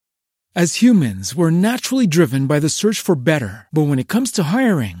As humans, we're naturally driven by the search for better. But when it comes to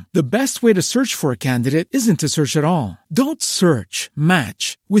hiring, the best way to search for a candidate isn't to search at all. Don't search,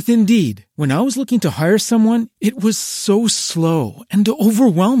 match with Indeed. When I was looking to hire someone, it was so slow and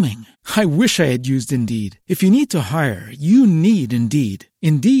overwhelming. I wish I had used Indeed. If you need to hire, you need Indeed.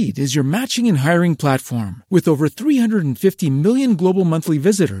 Indeed is your matching and hiring platform with over 350 million global monthly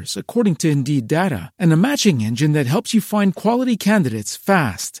visitors, according to Indeed data, and a matching engine that helps you find quality candidates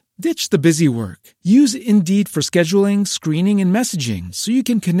fast. Ditch the busy work. Use Indeed for scheduling, screening, and messaging so you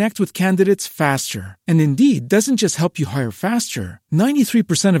can connect with candidates faster. And Indeed doesn't just help you hire faster.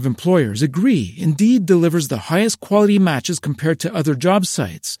 93% of employers agree Indeed delivers the highest quality matches compared to other job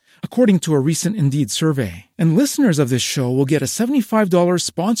sites, according to a recent Indeed survey. And listeners of this show will get a $75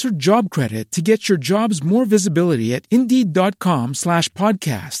 sponsored job credit to get your jobs more visibility at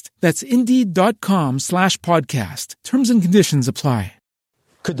Indeed.com/podcast. That's Indeed.com/podcast. Terms and conditions apply.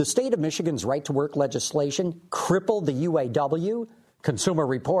 Could the state of Michigan's right-to-work legislation cripple the UAW? Consumer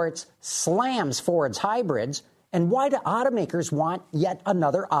Reports slams Ford's hybrids. And why do automakers want yet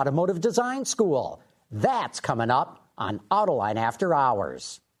another automotive design school? That's coming up on Autoline After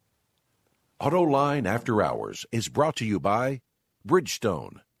Hours. Autoline After Hours is brought to you by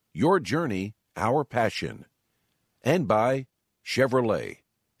Bridgestone, your journey, our passion. And by Chevrolet.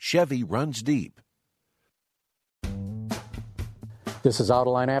 Chevy runs deep. This is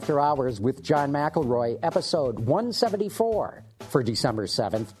Autoline After Hours with John McElroy, episode 174 for December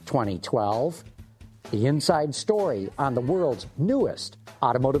 7th, 2012. The inside story on the world's newest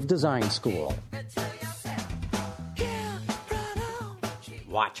automotive design school.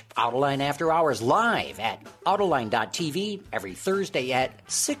 Watch Autoline After Hours live at Autoline.tv every Thursday at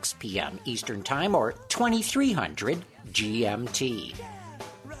 6 p.m. Eastern Time or 2300 GMT.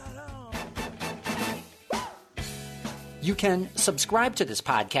 You can subscribe to this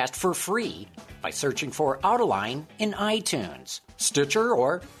podcast for free by searching for Autoline in iTunes, Stitcher,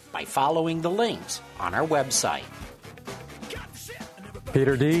 or by following the links on our website.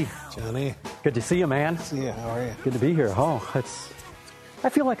 Peter D. Johnny. Good to see you, man. See you. How are you? Good to be here. Oh, I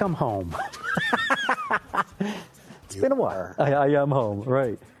feel like I'm home. It's been a while. I am home,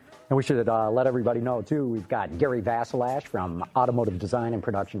 right. And we should let everybody know, too, we've got Gary Vasilash from Automotive Design and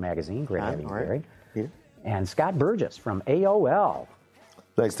Production Magazine. Great having you, Gary. Peter. And Scott Burgess from AOL.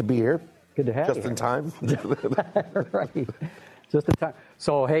 Nice to be here. Good to have you. Just in time. Right. Just in time.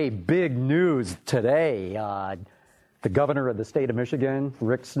 So, hey, big news today. The governor of the state of Michigan,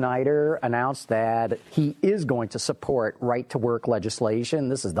 Rick Snyder, announced that he is going to support right-to-work legislation.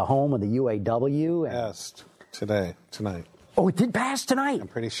 This is the home of the UAW. Passed tonight. Oh, it did pass tonight? I'm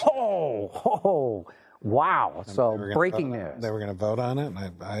pretty sure. Oh, wow. And so, breaking news. They were going to vote on it,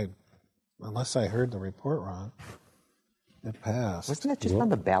 and I unless I heard the report wrong, it passed. Wasn't it just on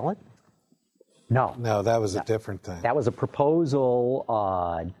the ballot? No. No, that was a different thing. That was a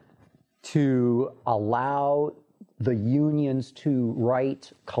proposal to allow the unions to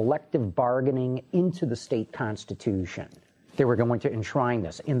write collective bargaining into the state constitution. They were going to enshrine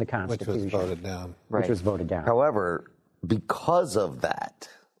this in the Constitution. Which was voted down. Which was voted down. However, because of that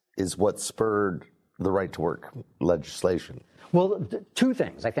is what spurred the right-to-work legislation. Well, two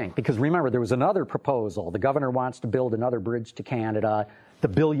things, I think, because remember, there was another proposal. The governor wants to build another bridge to Canada. The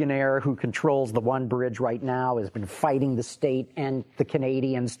billionaire who controls the one bridge right now has been fighting the state and the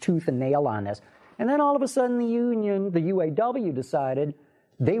Canadians tooth and nail on this. And then all of a sudden the union, the UAW, decided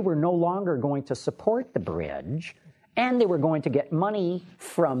they were no longer going to support the bridge, and they were going to get money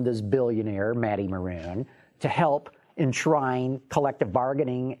from this billionaire, Matty Maroon, to help enshrine collective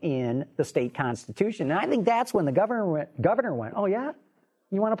bargaining in the state constitution. And I think that's when the governor went, oh, yeah?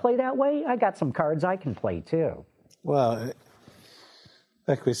 You want to play that way? I got some cards I can play, too. Well,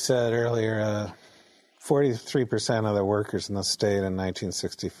 like we said earlier, 43% of the workers in the state in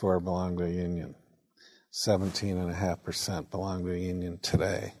 1964 belonged to a union. 17.5% belong to a union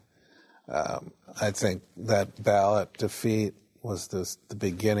today. I think that ballot defeat was the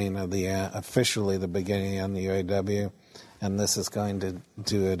beginning of officially the beginning on the UAW, and this is going to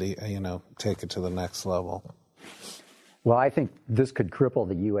do it, take it to the next level. Well, I think this could cripple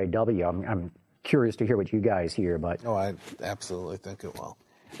the UAW. I'm curious to hear what you guys hear, but... Oh, I absolutely think it will.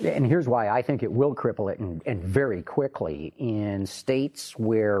 And here's why I think it will cripple it, and very quickly, in states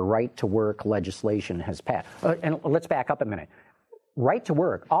where right-to-work legislation has passed. And let's back up a minute.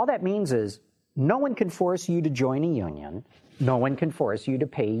 Right-to-work, all that means is no one can force you to join a union. No one can force you to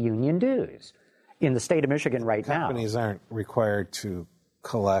pay union dues. In the state of Michigan right now... Companies aren't required to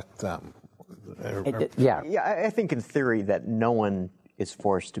collect them. Yeah, I think in theory that no one is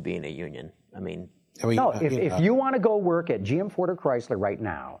forced to be in a union. I mean, No, if you want to go work at GM, Ford, or Chrysler right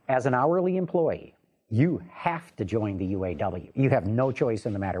now as an hourly employee, you have to join the UAW. You have no choice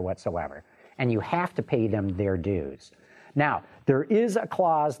in the matter whatsoever. And you have to pay them their dues. Now, there is a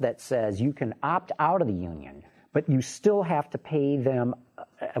clause that says you can opt out of the union, but you still have to pay them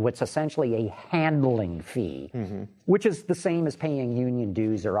what's essentially a handling fee, which is the same as paying union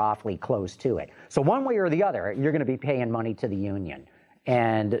dues or awfully close to it. So one way or the other, you're going to be paying money to the union.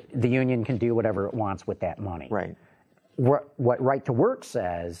 And the union can do whatever it wants with that money. Right. What Right to Work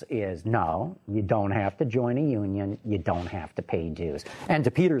says is, no, you don't have to join a union, you don't have to pay dues. And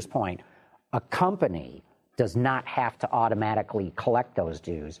to Peter's point, a company does not have to automatically collect those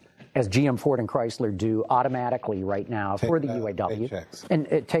dues, as GM, Ford, and Chrysler do automatically right now for the UAW.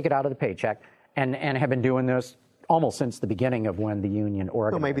 And take it out of the paycheck, and have been doing this almost since the beginning of when the union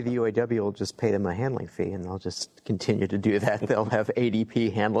organized. Well, maybe the UAW will just pay them a handling fee, and they'll just continue to do that. They'll have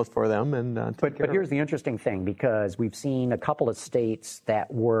ADP handle it for them. But here's the interesting thing, because we've seen a couple of states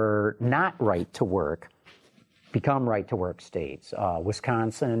that were not right to work become right to work states,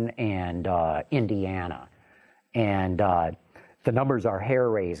 Wisconsin and Indiana. And the numbers are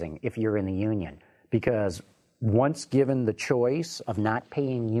hair-raising if you're in the union, because once given the choice of not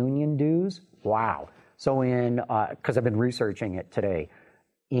paying union dues, wow. So because I've been researching it today,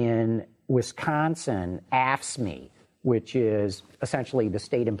 in Wisconsin, AFSCME, which is essentially the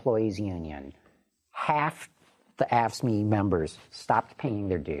state employees union, half the AFSCME members stopped paying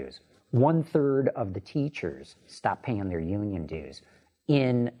their dues. 1/3 of the teachers stopped paying their union dues.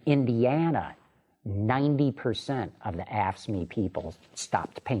 In Indiana, 90% of the AFSCME people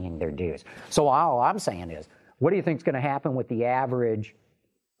stopped paying their dues. So all I'm saying is, what do you think is going to happen with the average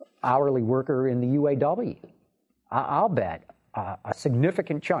hourly worker in the UAW? I'll bet a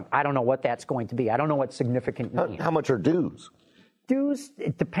significant chunk. I don't know what that's going to be. I don't know what significant means. How much are dues? Dues,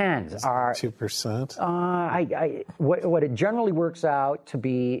 it depends. 2%? What it generally works out to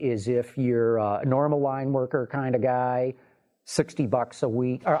be is, if you're a normal line worker kind of guy, $60 a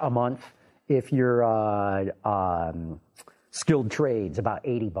week or a month. If you're skilled trades, about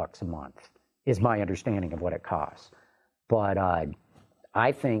 $80 a month is my understanding of what it costs. But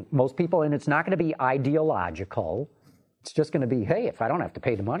I think most people, and it's not going to be ideological, it's just going to be, hey, if I don't have to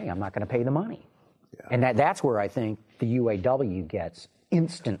pay the money, I'm not going to pay the money. Yeah. And that's where I think the UAW gets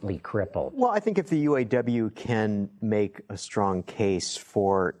instantly crippled. Well, I think if the UAW can make a strong case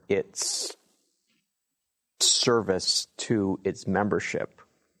for its service to its membership,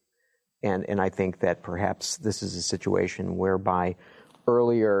 and I think that perhaps this is a situation whereby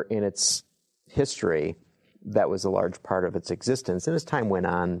earlier in its history, that was a large part of its existence. And as time went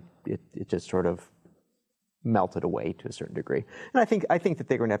on, it just sort of melted away to a certain degree. And I think that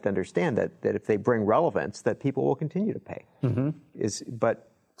they're going to have to understand that if they bring relevance, that people will continue to pay.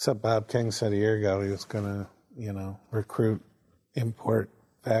 Except Bob King said a year ago he was going to, recruit import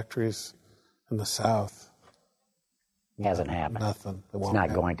factories in the South. Hasn't happened. Nothing. It's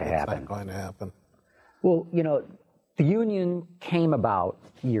not going to happen. It's not going to happen. Well, the union came about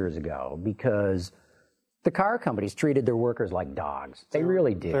years ago because the car companies treated their workers like dogs. They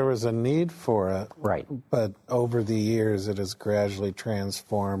really did. There was a need for it. Right. But over the years, it has gradually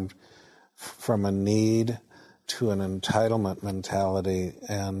transformed from a need to an entitlement mentality,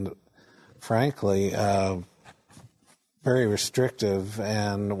 and frankly, very restrictive,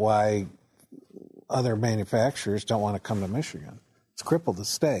 and why other manufacturers don't want to come to Michigan. It's crippled the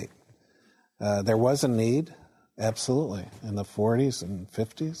state. There was a need, absolutely, in the 40s and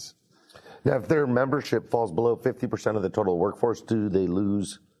 50s. Now, if their membership falls below 50% of the total workforce, do they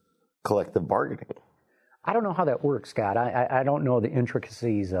lose collective bargaining? I don't know how that works, Scott. I don't know the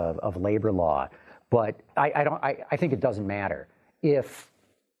intricacies of labor law, but I think it doesn't matter. If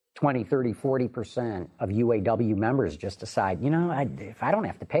 20, 30, 40% of UAW members just decide, if I don't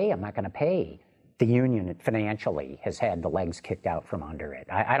have to pay, I'm not going to pay. The union financially has had the legs kicked out from under it.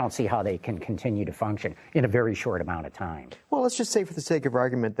 I don't see how they can continue to function in a very short amount of time. Well, let's just say for the sake of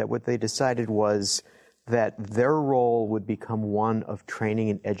argument that what they decided was that their role would become one of training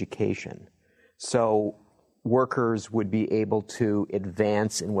and education. So workers would be able to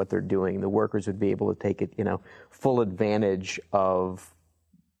advance in what they're doing. The workers would be able to take it, full advantage of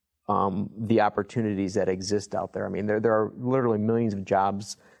the opportunities that exist out there. I mean, there are literally millions of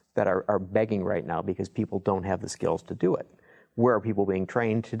jobs that are begging right now because people don't have the skills to do it. Where are people being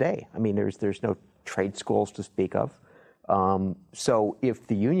trained today? I mean, there's no trade schools to speak of. So if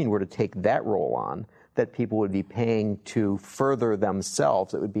the union were to take that role on, that people would be paying to further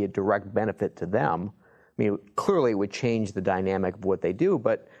themselves, it would be a direct benefit to them. I mean, clearly it would change the dynamic of what they do,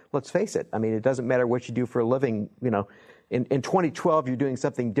 but let's face it. I mean, it doesn't matter what you do for a living, in 2012, you're doing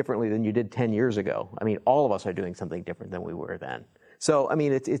something differently than you did 10 years ago. I mean, all of us are doing something different than we were then. So, I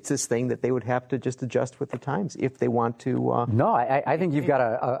mean, it's this thing that they would have to just adjust with the times if they want to. No, I think you've got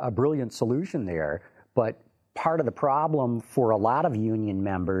a brilliant solution there. But part of the problem for a lot of union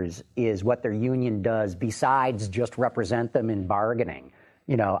members is what their union does besides just represent them in bargaining,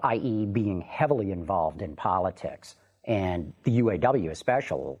 i.e. being heavily involved in politics. And the UAW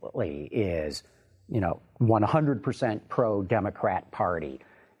especially is, 100% pro-Democrat Party.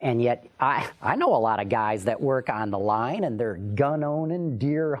 And yet I know a lot of guys that work on the line and they're gun-owning,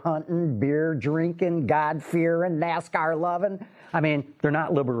 deer-hunting, beer-drinking, God-fearing, NASCAR-loving. I mean, they're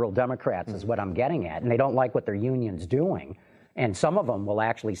not liberal Democrats is what I'm getting at, and they don't like what their union's doing. And some of them will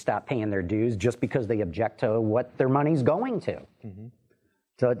actually stop paying their dues just because they object to what their money's going to. Mm-hmm.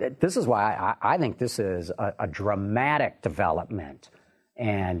 So this is why I think this is a dramatic development.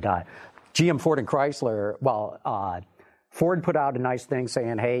 And GM, Ford, and Chrysler, Ford put out a nice thing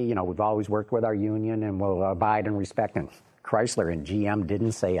saying, hey, we've always worked with our union and we'll abide and respect. And Chrysler and GM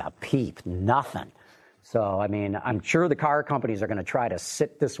didn't say a peep, nothing. So, I mean, I'm sure the car companies are going to try to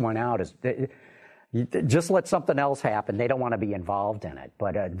sit this one out. Just let something else happen. They don't want to be involved in it.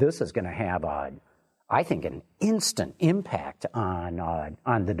 But this is going to have, I think, an instant impact on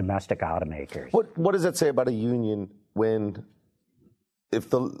the domestic automakers. What does that say about a union if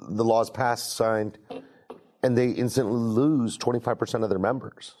the law's passed, signed, and they instantly lose 25% of their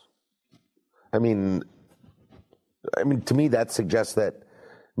members? I mean, to me, that suggests that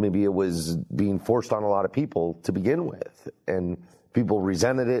maybe it was being forced on a lot of people to begin with, and people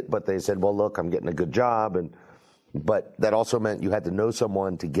resented it. But they said, "Well, look, I'm getting a good job," but that also meant you had to know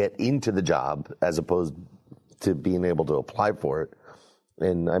someone to get into the job, as opposed to being able to apply for it.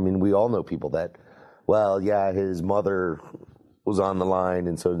 And I mean, we all know people that, well, yeah, his mother was on the line,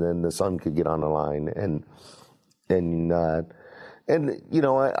 and so then the son could get on the line, and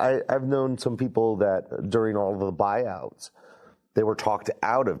I've known some people that during all of the buyouts, they were talked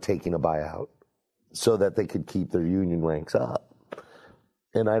out of taking a buyout so that they could keep their union ranks up.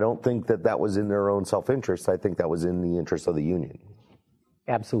 And I don't think that was in their own self-interest. I think that was in the interest of the union.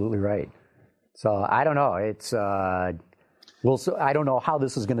 Absolutely right. So I don't know. It's I don't know how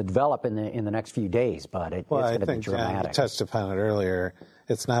this is going to develop in the next few days, but it's going to be dramatic. John, you touched upon it earlier.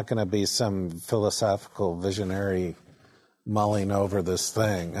 It's not going to be some philosophical, visionary mulling over this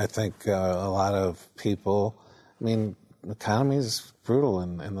thing. I think a lot of people, the economy is brutal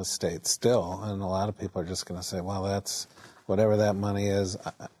in the States still, and a lot of people are just going to say, well, that's whatever that money is,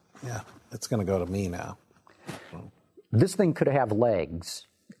 it's going to go to me now. This thing could have legs,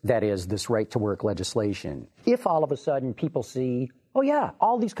 that is, this right-to-work legislation, if all of a sudden people see, oh, yeah,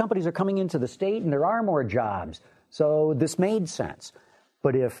 all these companies are coming into the state and there are more jobs, so this made sense.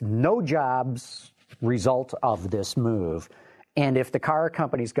 But if no jobs result of this move, and if the car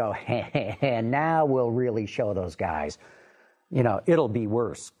companies go, hey, now we'll really show those guys, it'll be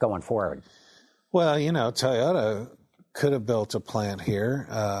worse going forward. Well, Toyota could have built a plant here.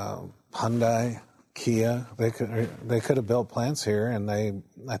 Hyundai, Kia, they could have built plants here, and I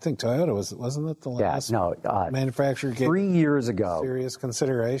think Toyota wasn't it the last manufacturer gave 3 years ago serious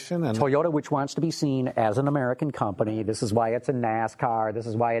consideration. And Toyota, which wants to be seen as an American company, this is why it's a NASCAR, this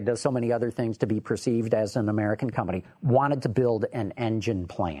is why it does so many other things to be perceived as an American company, wanted to build an engine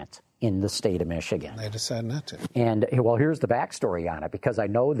plant in the state of Michigan. They decided not to. And well, here's the backstory on it, because I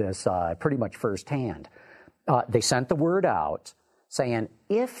know this pretty much firsthand. They sent the word out saying,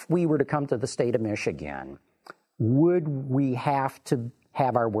 if we were to come to the state of Michigan, would we have to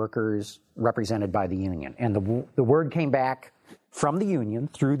have our workers represented by the union? And the word came back from the union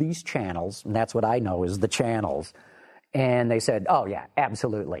through these channels, and that's what I know is the channels. And they said, oh, yeah,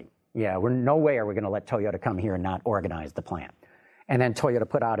 absolutely. Yeah, no way are we going to let Toyota come here and not organize the plant. And then Toyota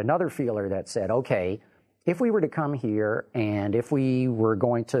put out another feeler that said, okay, if we were to come here and if we were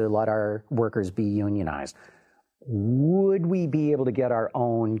going to let our workers be unionized, would we be able to get our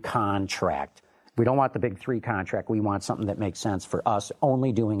own contract? We don't want the big three contract. We want something that makes sense for us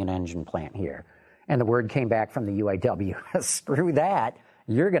only doing an engine plant here. And the word came back from the UAW, screw that.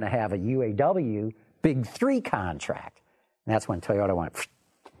 You're going to have a UAW big three contract. And that's when Toyota went,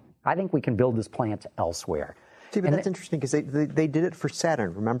 I think we can build this plant elsewhere. See, but that's interesting because they did it for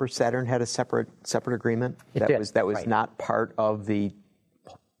Saturn. Remember, Saturn had a separate agreement that was not part of the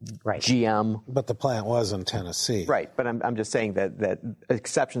GM. But the plant was in Tennessee. Right, but I'm just saying that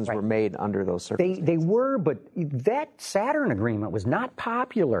exceptions were made under those circumstances. They were, but that Saturn agreement was not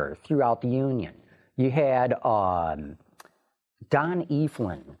popular throughout the union. You had Don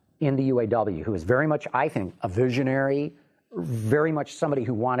Eflin in the UAW, who is very much, I think, a visionary, very much somebody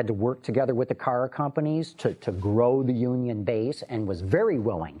who wanted to work together with the car companies to grow the union base and was very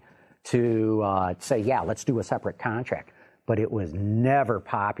willing to say, yeah, let's do a separate contract. But it was never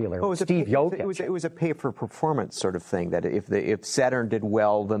popular. Steve Yoakich. It was a pay-for-performance sort of thing, that if Saturn did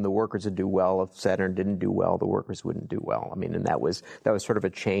well, then the workers would do well. If Saturn didn't do well, the workers wouldn't do well. I mean, and that was sort of a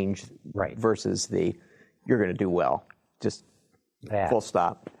change versus the you're going to do well, just full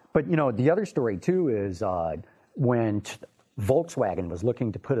stop. But, the other story, too, is when Volkswagen was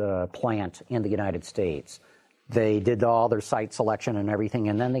looking to put a plant in the United States, they did all their site selection and everything,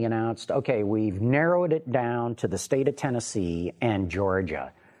 and then they announced, okay, we've narrowed it down to the state of Tennessee and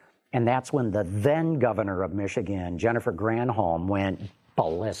Georgia. And that's when the then governor of Michigan, Jennifer Granholm, went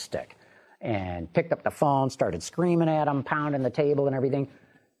ballistic and picked up the phone, started screaming at them, pounding the table and everything.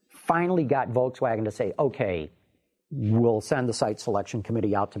 Finally got Volkswagen to say, okay, we'll send the site selection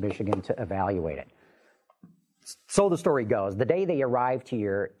committee out to Michigan to evaluate it. So the story goes, the day they arrived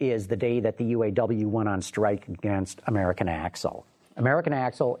here is the day that the UAW went on strike against American Axle. American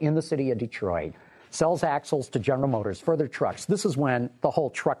Axle in the city of Detroit sells axles to General Motors for their trucks. This is when the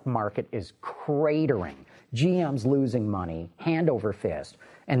whole truck market is cratering. GM's losing money, hand over fist,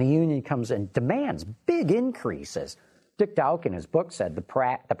 and the union comes and demands big increases. Dick Dowk in his book said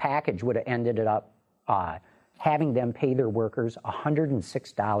the package would have ended up having them pay their workers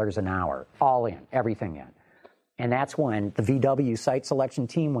 $106 an hour, all in, everything in. And that's when the VW site selection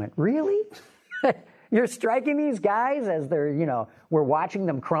team went, really? You're striking these guys as they're, we're watching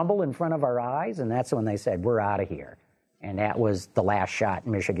them crumble in front of our eyes? And that's when they said, we're out of here. And that was the last shot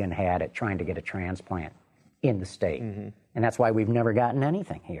Michigan had at trying to get a transplant in the state. Mm-hmm. And that's why we've never gotten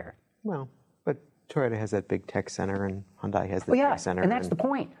anything here. Well, but Toyota has that big tech center and Hyundai has the tech center. And that's the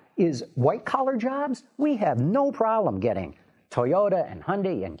point, is white-collar jobs, we have no problem getting Toyota and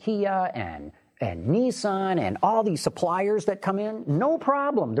Hyundai and Kia and Nissan and all these suppliers that come in, no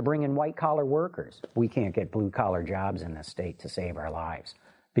problem to bring in white-collar workers. We can't get blue-collar jobs in this state to save our lives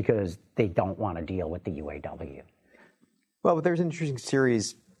because they don't want to deal with the UAW. Well, but there's an interesting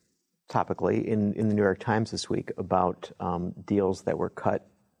series topically in the New York Times this week about deals that were cut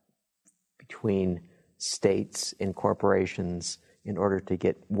between states and corporations in order to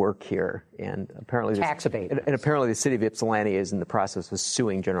get work here, and apparently tax abatement. And apparently the city of Ypsilanti is in the process of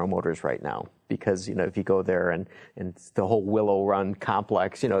suing General Motors right now because if you go there and the whole Willow Run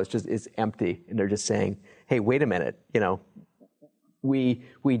complex, it's empty, and they're just saying, hey, wait a minute, we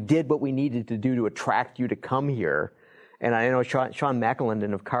did what we needed to do to attract you to come here, and I know Sean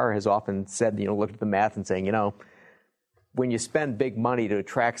McElendon of Carr has often said, looked at the math and saying, when you spend big money to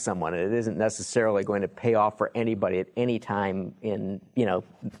attract someone, it isn't necessarily going to pay off for anybody at any time in,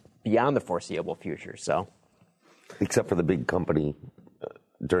 beyond the foreseeable future. So, except for the big company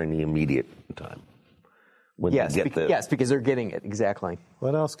during the immediate time. When yes, because they're getting it, exactly.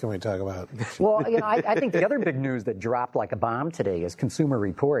 What else can we talk about? Well, I think the other big news that dropped like a bomb today is Consumer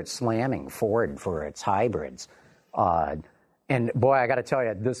Reports slamming Ford for its hybrids. And boy, I got to tell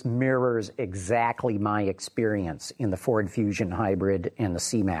you, this mirrors exactly my experience in the Ford Fusion hybrid and the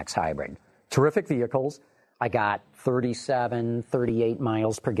C-Max hybrid. Terrific vehicles. I got 37, 38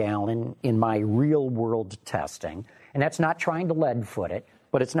 miles per gallon in my real-world testing. And that's not trying to lead-foot it,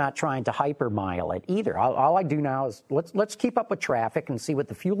 but it's not trying to hyper-mile it either. All I do now is let's keep up with traffic and see what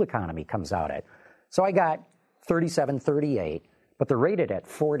the fuel economy comes out at. So I got 37, 38, but they're rated at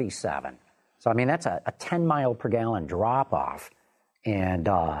 47. So, I mean, that's a 10 mile per gallon drop-off. And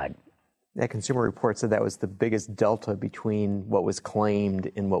that Consumer Report said that was the biggest delta between what was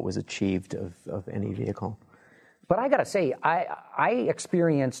claimed and what was achieved of any vehicle. But I got to say, I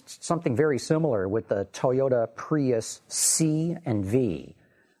experienced something very similar with the Toyota Prius C and V.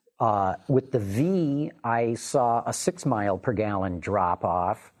 With the V, I saw a 6 mile per gallon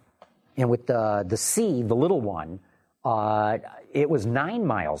drop-off. And with the C, the little one, it was 9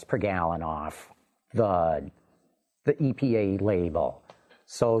 miles per gallon off the EPA label.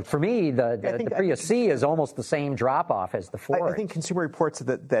 So for me, the Prius C is almost the same drop-off as the Ford. I think Consumer Reports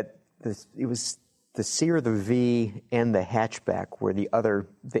said that it was the C or the V and the hatchback were the other.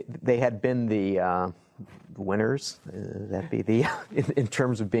 They had been the winners. That'd be the in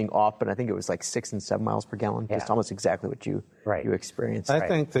terms of being off, but I think it was like 6 and 7 miles per gallon. Yeah. Just almost exactly what you experienced. I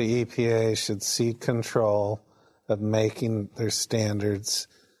think the EPA should cede control of making their standards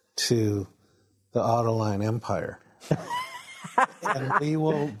to the Autoline empire. And we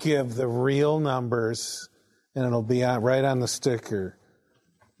will give the real numbers, and it'll be right on the sticker,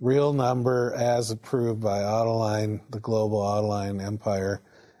 real number as approved by Autoline, the global Autoline empire.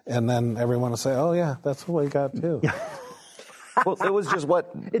 And then everyone will say, oh, yeah, that's what we got, too. Well, it was just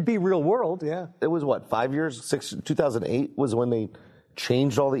what? It'd be real world. Yeah. It was what, 5 years? 2008 was when they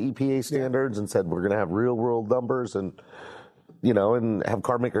changed all the EPA standards and said we're going to have real world numbers and and have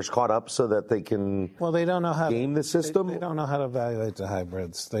car makers caught up so that they can they don't know how game the system. They don't know how to evaluate the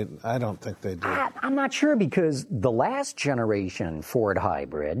hybrids. I don't think they do. I'm not sure, because the last generation Ford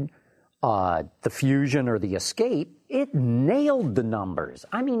hybrid, the Fusion or the Escape, it nailed the numbers.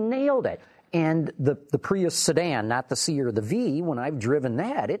 I mean, nailed it. And the Prius sedan, not the C or the V, when I've driven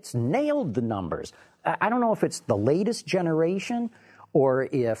that, it's nailed the numbers. I don't know if it's the latest generation or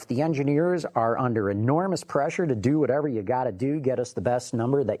if the engineers are under enormous pressure to do whatever you got to do, get us the best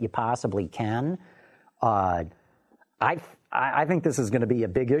number that you possibly can. I think this is going to be a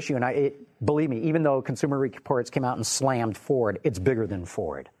big issue. And believe me, even though Consumer Reports came out and slammed Ford, it's bigger than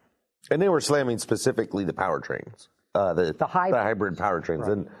Ford. And they were slamming specifically the powertrains, the hybrid powertrains.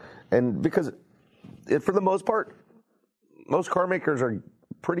 Right. And because for the most part, most car makers are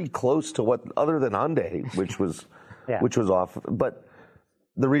pretty close to what, other than Hyundai, which was off. But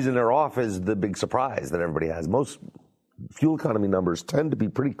the reason they're off is the big surprise that everybody has. Most fuel economy numbers tend to be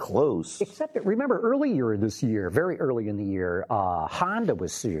pretty close. Except that, remember, earlier this year, very early in the year, Honda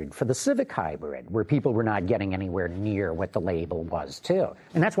was sued for the Civic Hybrid, where people were not getting anywhere near what the label was, too.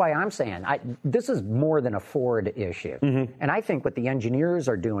 And that's why I'm saying this is more than a Ford issue. Mm-hmm. And I think what the engineers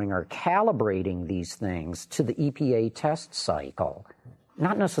are doing are calibrating these things to the EPA test cycle,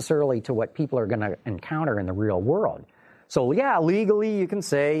 not necessarily to what people are going to encounter in the real world. So, yeah, legally you can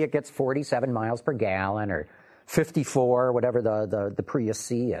say it gets 47 miles per gallon or 54, whatever the Prius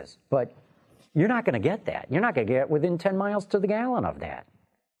C is. But you're not going to get that. You're not going to get within 10 miles to the gallon of that.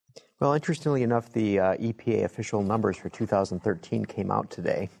 Well, interestingly enough, the EPA official numbers for 2013 came out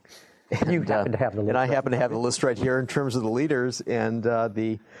today. And you happen to have the list. And I happen to have the list right here in terms of the leaders. And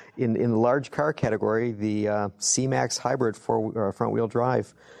in the large car category, the C-Max hybrid front-wheel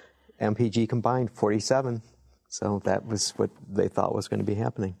drive, MPG combined, 47. So that was what they thought was going to be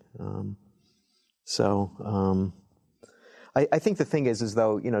happening. I think the thing is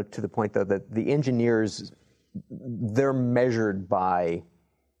though, to the point though that the engineers, they're measured by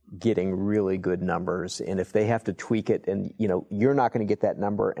getting really good numbers, and if they have to tweak it, and you're not going to get that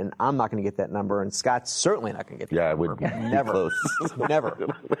number, and I'm not going to get that number, and Scott's certainly not going to get that number. Yeah, it would never, close. Never.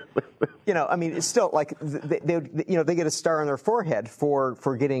 I mean, it's still like they get a star on their forehead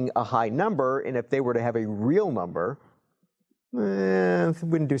for getting a high number, and if they were to have a real number, it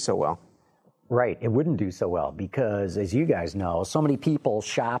wouldn't do so well. Right, it wouldn't do so well because, as you guys know, so many people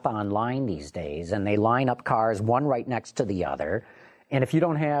shop online these days, and they line up cars one right next to the other. And if you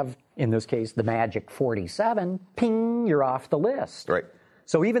don't have, in this case, the magic 47, ping, you're off the list. Right.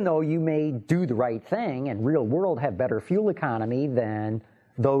 So even though you may do the right thing and real world have better fuel economy than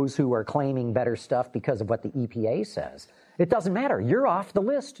those who are claiming better stuff because of what the EPA says, it doesn't matter. You're off the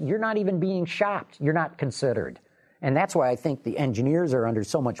list. You're not even being shopped. You're not considered. And that's why I think the engineers are under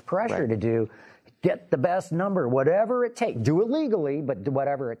so much pressure to get the best number, whatever it takes. Do it legally, but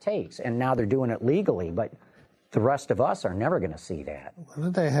whatever it takes. And now they're doing it legally, but the rest of us are never going to see that. What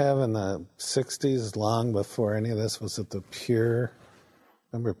did they have in the 60s, long before any of this? Was it the Pure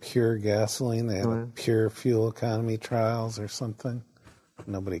gasoline? They had a Pure fuel economy trials or something.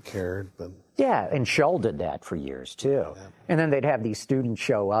 Nobody cared, but... Yeah, and Shell did that for years, too. Yeah. And then they'd have these students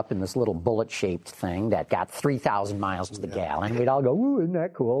show up in this little bullet-shaped thing that got 3,000 miles to the gallon. We'd all go, ooh, isn't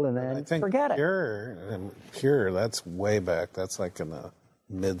that cool? And then forget it. Pure, that's way back. That's like in the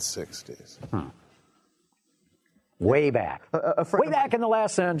mid-60s. Way back. Way back in the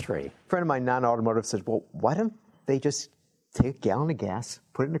last century. A friend of mine, non-automotive, says, well, why don't they just take a gallon of gas,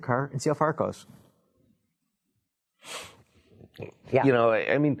 put it in a car, and see how far it goes? Yeah.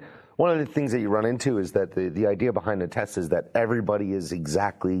 I mean, one of the things that you run into is that the idea behind the test is that everybody is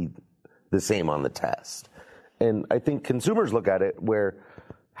exactly the same on the test. And I think consumers look at it where,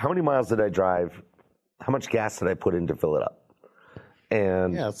 how many miles did I drive? How much gas did I put in to fill it up?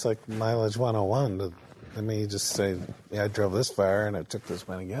 And yeah, it's like mileage 101. You just say, I drove this far and it took this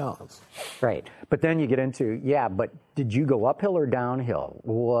many gallons. Right. But then you get into, but did you go uphill or downhill?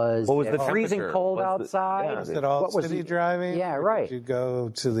 Was it freezing cold outside? Was it all city driving? Yeah, right. Did you go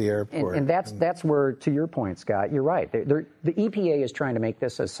to the airport? And that's where, to your point, Scott, you're right. The EPA is trying to make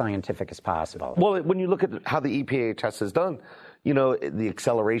this as scientific as possible. Well, when you look at how the EPA test is done, the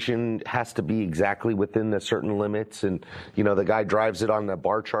acceleration has to be exactly within the certain limits. And, the guy drives it on the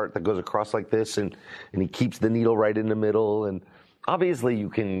bar chart that goes across like this, and he keeps the needle right in the middle. And obviously you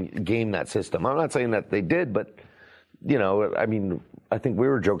can game that system. I'm not saying that they did, but, I think we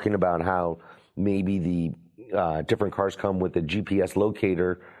were joking about how maybe the different cars come with a GPS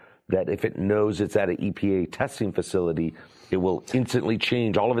locator that if it knows it's at an EPA testing facility, it will instantly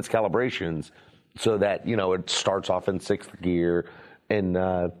change all of its calibrations so that, it starts off in 6th gear and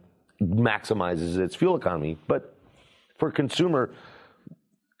maximizes its fuel economy. But for a consumer,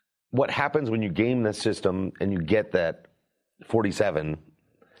 what happens when you game the system and you get that 47,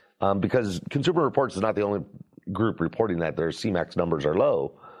 because Consumer Reports is not the only group reporting that their C-Max numbers are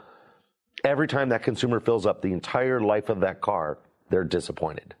low. Every time that consumer fills up the entire life of that car, they're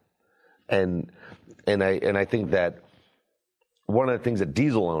disappointed. And I think that one of the things that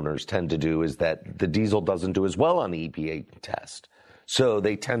diesel owners tend to do is that the diesel doesn't do as well on the EPA test. So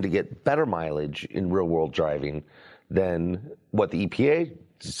they tend to get better mileage in real world driving than what the EPA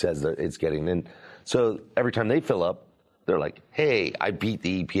says that it's getting. And so every time they fill up, they're like, hey, I beat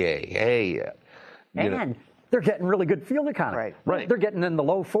the EPA. Hey. And they're getting really good fuel economy. Right. They're getting in the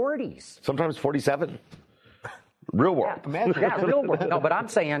low 40s. Sometimes 47. Real world. Yeah, real world. No, but I'm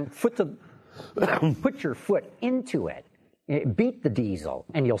saying put your foot into it. Beat the diesel,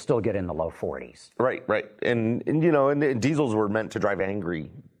 and you'll still get in the low 40s. Right. And diesels were meant to drive angry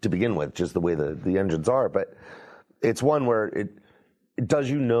to begin with, just the way the engines are. But it's one where it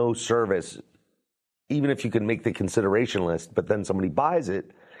does service, even if you can make the consideration list, but then somebody buys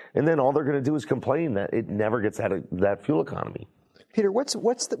it, and then all they're going to do is complain that it never gets that fuel economy. Peter, what's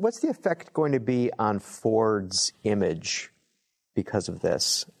the effect going to be on Ford's image because of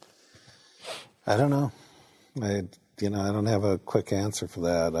this? I don't know. I don't have a quick answer for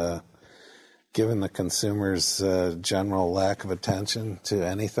that. Given the consumer's general lack of attention to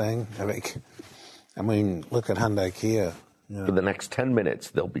anything, I mean, look at Hyundai Kia. For the next 10 minutes,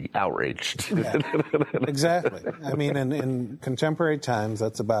 they'll be outraged. Yeah, exactly. I mean, in contemporary times,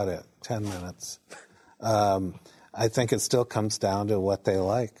 that's about it, 10 minutes. I think it still comes down to what they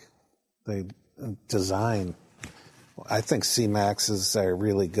like. They design. I think C-Maxes are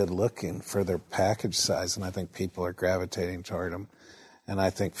really good looking for their package size, and I think people are gravitating toward them. And I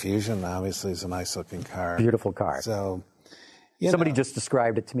think Fusion, obviously, is a nice looking car. Beautiful car. So, somebody just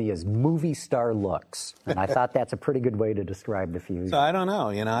described it to me as movie star looks, and I thought that's a pretty good way to describe the Fusion. So I don't know.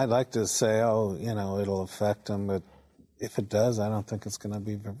 I'd like to say, it'll affect them, but if it does, I don't think it's going to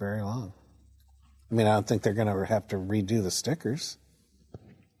be for very long. I mean, I don't think they're going to have to redo the stickers.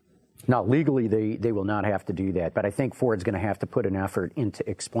 No, legally they will not have to do that, but I think Ford's going to have to put an effort into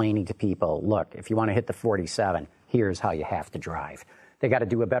explaining to people, look, if you want to hit the 47, here's how you have to drive. They got to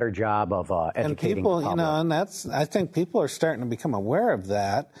do a better job of educating and people, the public. I think people are starting to become aware of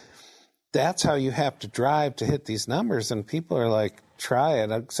that. That's how you have to drive to hit these numbers, and people are like, try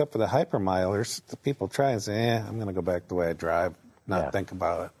it, except for the hypermilers. The people try and say, I'm going to go back the way I drive, not think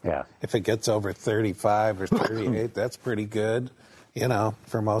about it. Yeah. If it gets over 35 or 38, that's pretty good,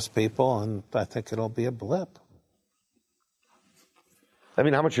 for most people, and I think it'll be a blip. I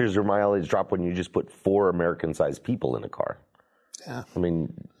mean, how much does your mileage drop when you just put 4 American-sized people in a car? Yeah. I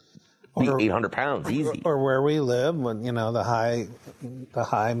mean, 800 pounds, easy. Or where we live, when the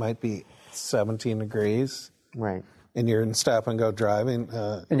high might be 17 degrees. Right. And you're in stop and go driving.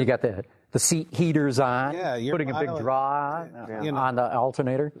 And you got the seat heaters on. Yeah, you're putting a big draw on the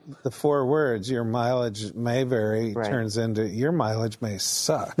alternator. The 4 words, your mileage may vary, turns into your mileage may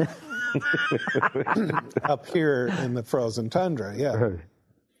suck. Up here in the frozen tundra, yeah.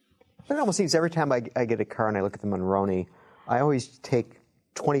 It almost seems every time I get a car and I look at the Monroney, I always take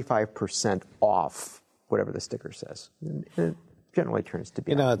 25% off whatever the sticker says. And it generally turns to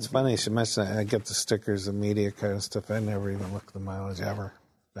be. It's funny you should mention that. I get the stickers of media car and stuff. I never even look at the mileage ever.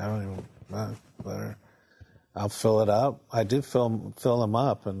 I don't even. I'll fill it up. I do fill them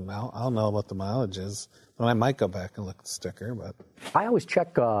up, and I'll know what the mileage is. But I might go back and look at the sticker. But I always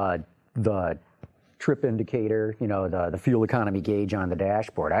check the trip indicator, the fuel economy gauge on the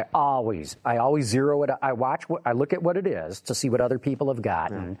dashboard. I always zero it. I look at what it is to see what other people have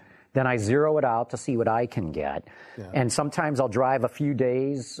gotten. Then I zero it out to see what I can get. Yeah. And sometimes I'll drive a few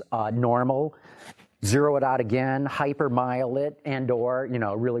days normal, zero it out again, hypermile it, and/or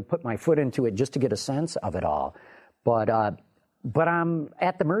really put my foot into it just to get a sense of it all. But I'm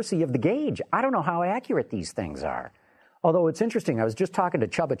at the mercy of the gauge. I don't know how accurate these things are. Although it's interesting, I was just talking to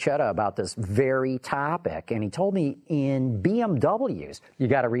Chubba Chetta about this very topic, and he told me in BMWs, you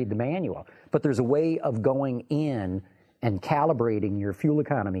got to read the manual, but there's a way of going in and calibrating your fuel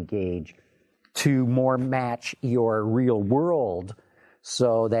economy gauge to more match your real world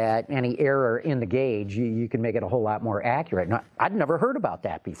so that any error in the gauge, you can make it a whole lot more accurate. Now, I'd never heard about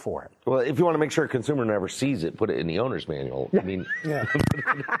that before. Well, if you want to make sure a consumer never sees it, put it in the owner's manual. I mean,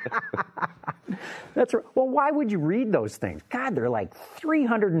 That's right. Well, why would you read those things? God, they're like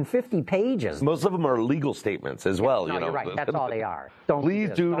 350 pages. Most of them are legal statements as well. No, you know, you're right. That's all they are. Please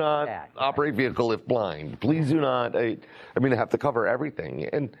do not operate vehicle if blind. Please do not. I mean, they have to cover everything.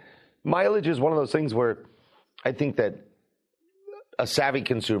 And mileage is one of those things where I think that a savvy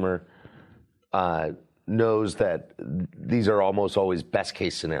consumer knows that these are almost always best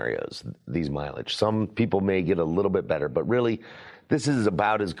case scenarios, these mileage. Some people may get a little bit better, but really, this is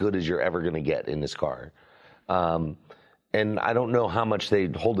about as good as you're ever going to get in this car. And I don't know how much they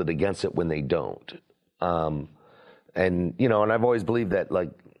hold it against it when they don't. And, you know, and I've always believed that,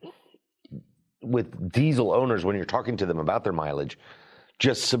 like, with diesel owners, when you're talking to them about their mileage,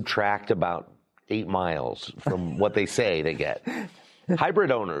 just subtract about 8 miles from what they say they get.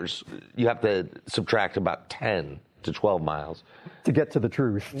 Hybrid owners, you have to subtract about 10 to 12 miles. To get to the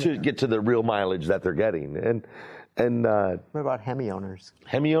truth. To get to the real mileage that they're getting. And what about Hemi owners?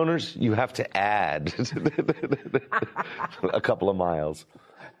 Hemi owners, you have to add a couple of miles.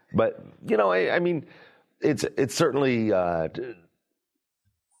 But, you know, I mean, it's certainly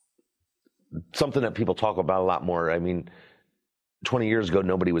something that people talk about a lot more. I mean, 20 years ago,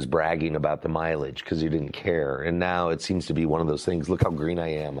 nobody was bragging about the mileage because you didn't care. And now it seems to be one of those things. Look how green I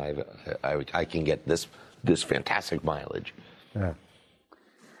am. I can get this fantastic mileage. Yeah.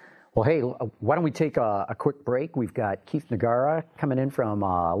 Well, hey, why don't we take a quick break? We've got Keith Nagara coming in from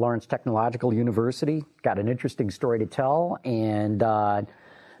Lawrence Technological University. Got an interesting story to tell. And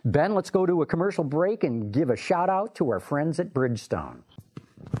Ben, let's go to a commercial break and give a shout out to our friends at Bridgestone.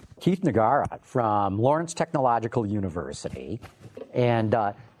 Keith Nagara from Lawrence Technological University. And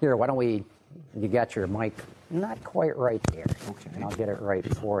here, why don't you got your mic not quite right there. Okay. And I'll get it right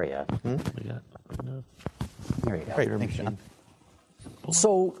for you. There you go. Great, thanks, John.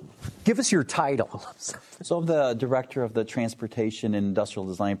 So, give us your title. So, I'm the director of the Transportation and Industrial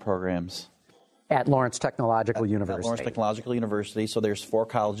Design Programs. At Lawrence Technological University. At Lawrence Technological University. So there's 4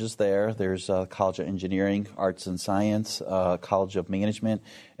 colleges there. There's College of Engineering, Arts and Science, College of Management,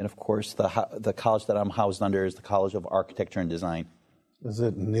 and of course the college that I'm housed under is the College of Architecture and Design. Is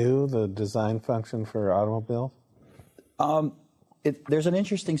it new, the design function for automobiles? There's an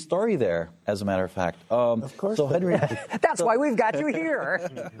interesting story there, as a matter of fact. Of course. So Henry, that's why we've got you here.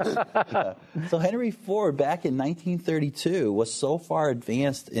 So Henry Ford, back in 1932, was so far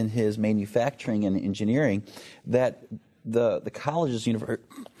advanced in his manufacturing and engineering that the colleges,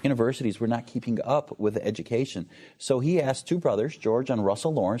 universities were not keeping up with the education. So he asked 2 brothers, George and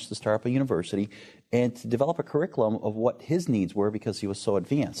Russell Lawrence, to start up a university and to develop a curriculum of what his needs were because he was so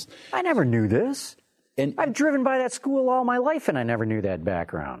advanced. I never knew this. And I've driven by that school all my life, and I never knew that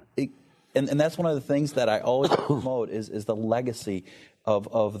background. And that's one of the things that I always promote is the legacy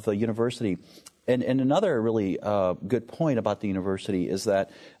of the university. And another really good point about the university is that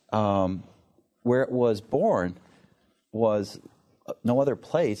where it was born was no other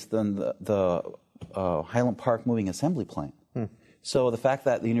place than the Highland Park Moving Assembly Plant. So the fact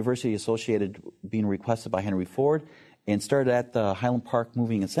that the university associated being requested by Henry Ford and started at the Highland Park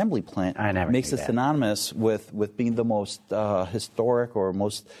Moving Assembly Plant makes it synonymous with being the most historic or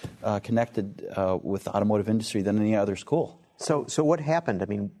most connected with the automotive industry than any other school. So what happened? I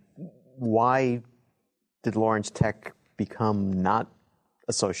mean, why did Lawrence Tech become not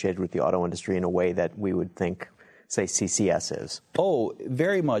associated with the auto industry in a way that we would think, say, CCS is? Oh,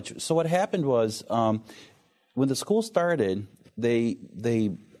 very much. So what happened was when the school started, they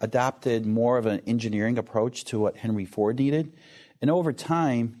adopted more of an engineering approach to what Henry Ford needed. And over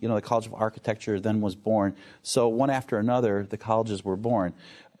time, the College of Architecture then was born. So one after another, the colleges were born.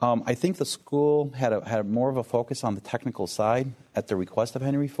 I think the school had more of a focus on the technical side at the request of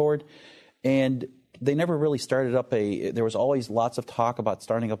Henry Ford. And they never really started up there was always lots of talk about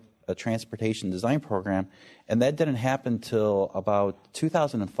starting up a transportation design program. And that didn't happen till about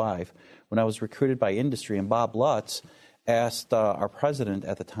 2005 when I was recruited by industry, and Bob Lutz asked our president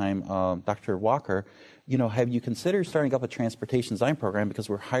at the time, Dr. Walker, have you considered starting up a transportation design program because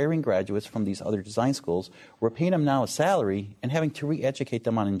we're hiring graduates from these other design schools. We're paying them now a salary and having to re-educate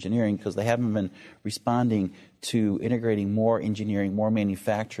them on engineering because they haven't been responding to integrating more engineering, more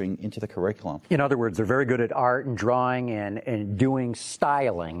manufacturing into the curriculum. In other words, they're very good at art and drawing and doing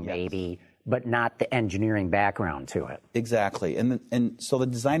styling, maybe, but not the engineering background to it. Exactly. And so the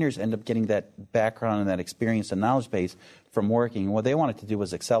designers end up getting that background and that experience and knowledge base from working. And what they wanted to do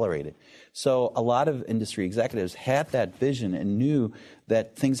was accelerate it. So a lot of industry executives had that vision and knew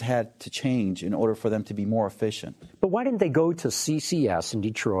that things had to change in order for them to be more efficient. But why didn't they go to CCS in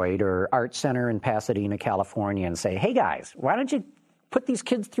Detroit or Art Center in Pasadena, California, and say, hey, guys, why don't you put these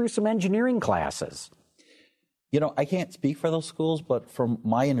kids through some engineering classes? I can't speak for those schools, but from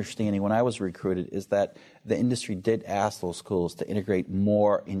my understanding when I was recruited is that the industry did ask those schools to integrate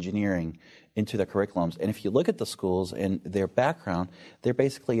more engineering into their curriculums. And if you look at the schools and their background, they're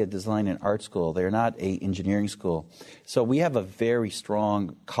basically a design and art school. They're not an engineering school. So we have a very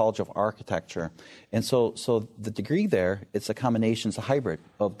strong College of Architecture. And so the degree there, it's a combination, it's a hybrid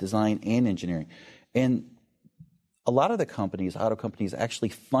of design and engineering. And a lot of the companies, auto companies, actually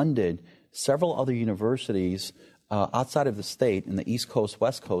funded several other universities outside of the state, in the East Coast,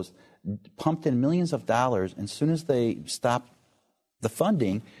 West Coast, pumped in millions of dollars, and as soon as they stopped the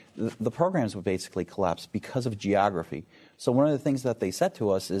funding, the programs would basically collapse because of geography. So one of the things that they said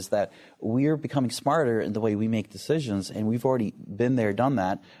to us is that we're becoming smarter in the way we make decisions, and we've already been there, done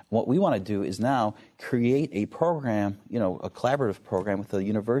that. What we want to do is now create a program, a collaborative program with the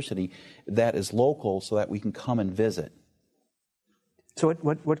university that is local so that we can come and visit. So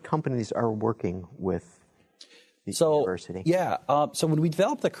what companies are working with the university? Yeah. So when we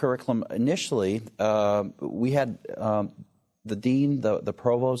developed the curriculum initially, we had the dean, the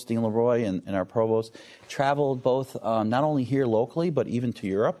provost, Dean Leroy, and our provost traveled both not only here locally, but even to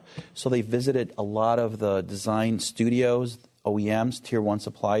Europe. So they visited a lot of the design studios, OEMs, Tier 1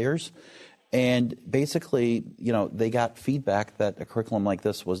 suppliers. And basically, they got feedback that a curriculum like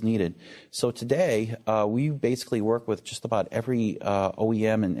this was needed. So today, we basically work with just about every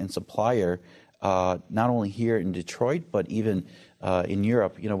OEM and supplier, not only here in Detroit, but even in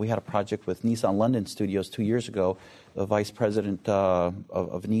Europe. We had a project with Nissan London Studios 2 years ago. The vice president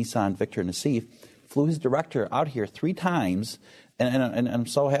of Nissan, Victor Nassif, flew his director out here 3 times, and I'm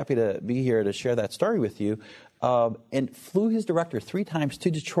so happy to be here to share that story with you, and flew his director 3 times to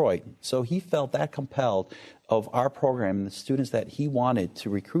Detroit. So he felt that compelled of our program and the students that he wanted to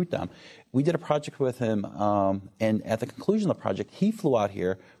recruit them. We did a project with him, and at the conclusion of the project, he flew out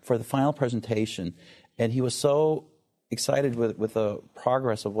here for the final presentation, and he was so excited with the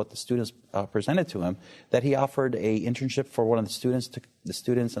progress of what the students presented to him that he offered a internship for one of the students, took the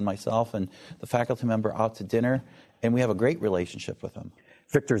students and myself and the faculty member out to dinner, and we have a great relationship with him.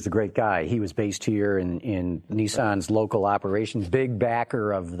 Victor's a great guy. He was based here in Nissan's local operations, big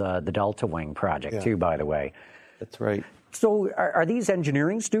backer of the Delta Wing project, too, by the way. That's right. So are these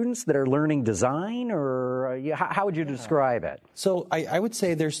engineering students that are learning design, or how would you describe it? So I would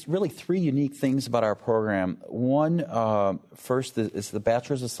say there's really 3 unique things about our program. One, first, is the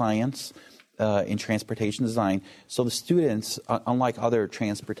Bachelor's of Science in Transportation Design. So the students, unlike other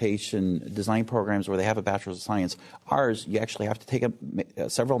transportation design programs where they have a Bachelor's of Science, ours, you actually have to take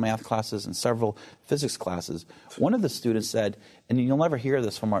several math classes and several physics classes. One of the students said, and you'll never hear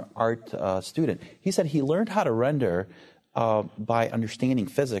this from our art student, he said he learned how to render by understanding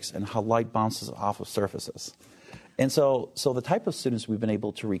physics and how light bounces off of surfaces. And so the type of students we've been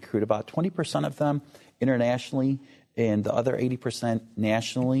able to recruit, about 20% of them internationally and the other 80%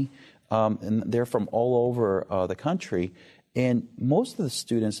 nationally, and they're from all over the country. And most of the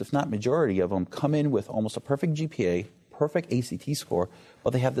students, if not majority of them, come in with almost a perfect GPA, perfect ACT score,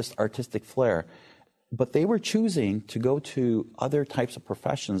 but they have this artistic flair. But they were choosing to go to other types of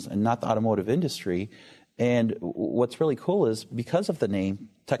professions and not the automotive industry. And what's really cool is because of the name,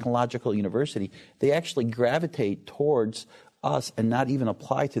 Technological University, they actually gravitate towards us and not even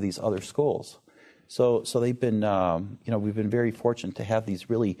apply to these other schools. So they've been, we've been very fortunate to have these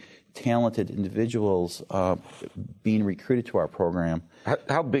really talented individuals being recruited to our program.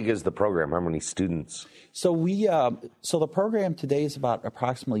 How big is the program? How many students? So the program today is about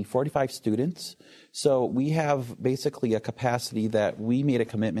approximately 45 students. So we have basically a capacity that we made a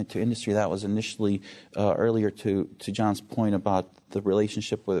commitment to industry that was initially earlier to John's point about the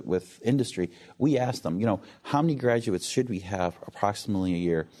relationship with industry. We asked them, how many graduates should we have approximately a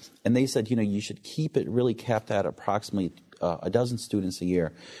year? And they said, you should keep it really capped at approximately a dozen students a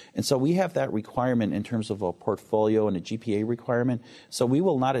year. And so we have that requirement in terms of a portfolio and a GPA requirement. So we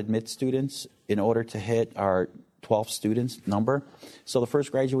will not admit students in order to hit our 12 students number. So the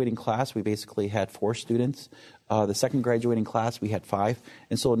first graduating class, we basically had 4 students. The second graduating class, we had 5.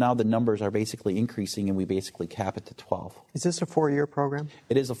 And so now the numbers are basically increasing, and we basically cap it to 12. Is this a 4-year program?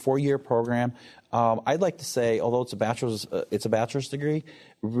 It is a 4-year program. I'd like to say, although it's a bachelor's degree,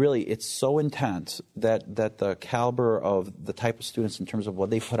 really it's so intense that the caliber of the type of students in terms of what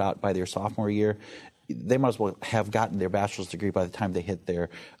they put out by their sophomore year, they might as well have gotten their bachelor's degree by the time they hit their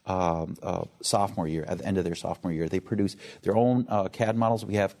sophomore year, at the end of their sophomore year. They produce their own CAD models.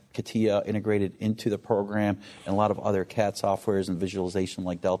 We have CATIA integrated into the program and a lot of other CAD softwares and visualization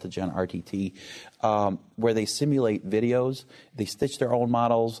like DeltaGen, RTT, where they simulate videos. They stitch their own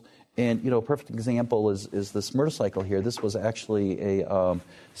models. And, a perfect example is this motorcycle here. This was actually a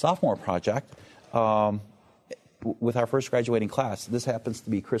sophomore project. with our first graduating class. This happens to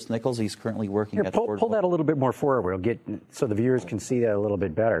be Chris Nichols. He's currently working at Ford. Pull that a little bit more forward. We'll get so the viewers can see that a little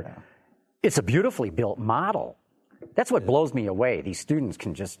bit better. Yeah. It's a beautifully built model. That's what blows me away. These students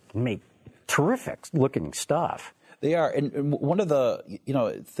can just make terrific looking stuff. They are, and one of the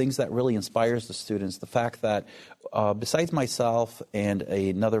things that really inspires the students, the fact that besides myself and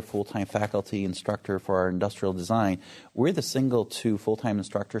another full-time faculty instructor for our industrial design, we're the single two full-time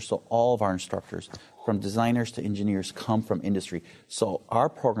instructors, so all of our instructors, from designers to engineers, come from industry. So our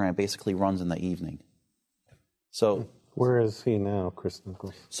program basically runs in the evening. So where is he now, Chris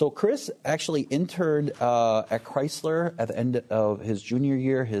Nichols? So Chris actually interned at Chrysler at the end of his junior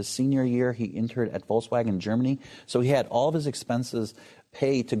year. His senior year, he interned at Volkswagen Germany. So he had all of his expenses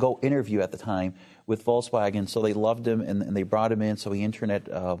paid to go interview at the time with Volkswagen. So they loved him, and they brought him in. So he interned at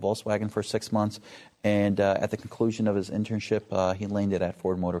Volkswagen for 6 months. And at the conclusion of his internship, he landed at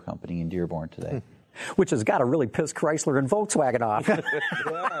Ford Motor Company in Dearborn today. Which has got to really piss Chrysler and Volkswagen off.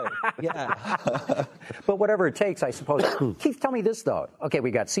 Yeah. But whatever it takes, I suppose. Keith, tell me this, though. Okay, we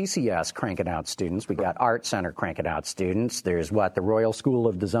got CCS cranking out students. We got Art Center cranking out students. There's, the Royal School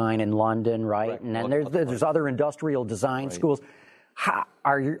of Design in London, right? And then there's other industrial design schools. How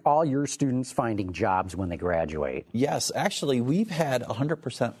are all your students finding jobs when they graduate? Yes, actually, we've had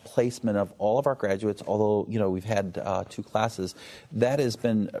 100% placement of all of our graduates, although, we've had 2 classes. That has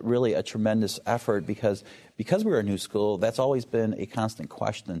been really a tremendous effort because we're a new school, that's always been a constant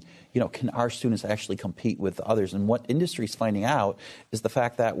question. Can our students actually compete with others? And what industry is finding out is the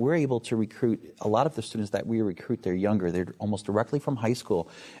fact that we're able to recruit a lot of the students that we recruit, they're younger. They're almost directly from high school.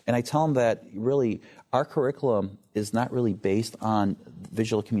 And I tell them that really our curriculum is not really based on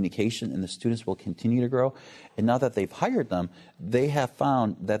visual communication, and the students will continue to grow. And now that they've hired them, they have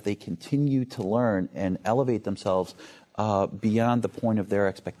found that they continue to learn and elevate themselves beyond the point of their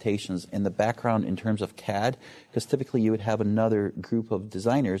expectations. And the background in terms of CAD, because typically you would have another group of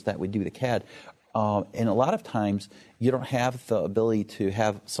designers that would do the CAD. And a lot of times you don't have the ability to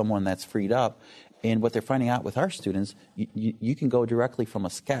have someone that's freed up. And what they're finding out with our students, you can go directly from a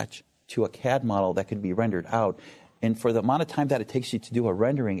sketch to a CAD model that could be rendered out. And for the amount of time that it takes you to do a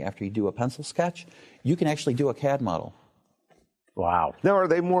rendering after you do a pencil sketch, you can actually do a CAD model. Wow. Now, are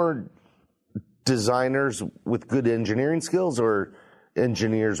they more designers with good engineering skills or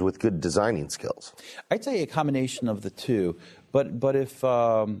engineers with good designing skills? I'd say a combination of the two. But if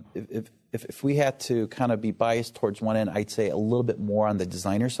we had to kind of be biased towards one end, I'd say a little bit more on the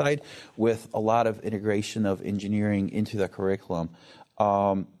designer side with a lot of integration of engineering into the curriculum.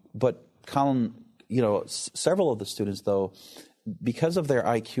 But Colin, several of the students, though, because of their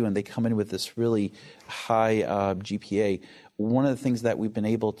IQ and they come in with this really high GPA, one of the things that we've been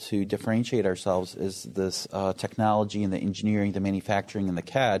able to differentiate ourselves is this technology and the engineering, the manufacturing, and the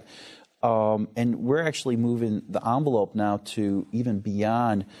CAD. And we're actually moving the envelope now to even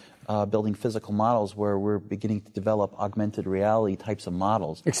beyond building physical models, where we're beginning to develop augmented reality types of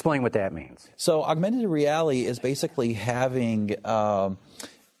models. Explain what that means. So augmented reality is basically having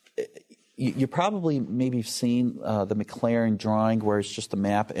you probably maybe seen the McLaren drawing where it's just a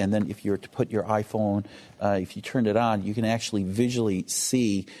map, and then if you were to put your iPhone, if you turned it on, you can actually visually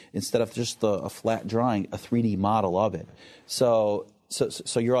see, instead of just a flat drawing, a 3D model of it. So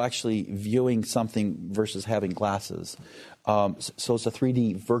you're actually viewing something versus having glasses. So it's a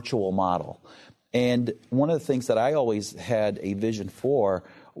 3D virtual model. And one of the things that I always had a vision for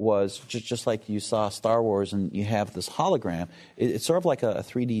was just like you saw Star Wars and you have this hologram. It's sort of like a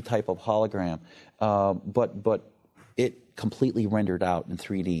 3D type of hologram, but it completely rendered out in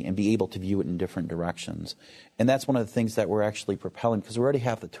 3D and be able to view it in different directions. And that's one of the things that we're actually propelling, because we already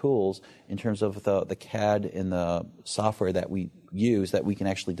have the tools in terms of the CAD and the software that we use that we can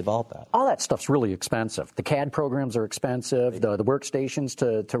actually develop that. All that stuff's really expensive. The CAD programs are expensive, the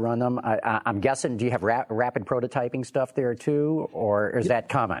workstations to run them. I'm guessing, do you have rapid prototyping stuff there too, or is that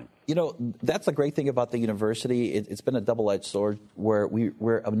common? That's the great thing about the university. It's been a double-edged sword where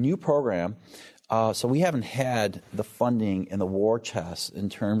we're a new program. So we haven't had the funding and the war chest in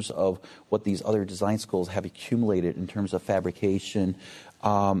terms of what these other design schools have accumulated in terms of fabrication.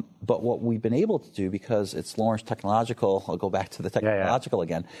 But what we've been able to do, because it's Lawrence Technological, I'll go back to the technological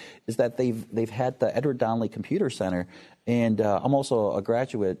again, is that they've had the Edward Donnelly Computer Center, and I'm also a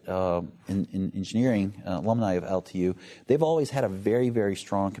graduate in engineering, alumni of LTU. They've always had a very, very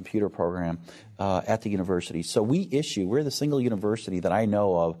strong computer program at the university. So we're the single university that I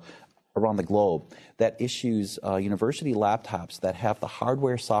know of around the globe that issues university laptops that have the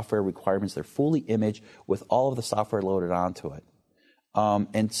hardware software requirements. They're fully imaged with all of the software loaded onto it.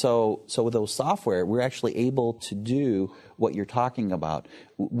 And so with those software, we're actually able to do what you're talking about.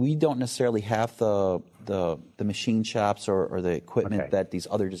 We don't necessarily have the machine shops or the equipment that these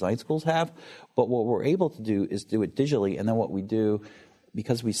other design schools have, but what we're able to do is do it digitally. And then what we do,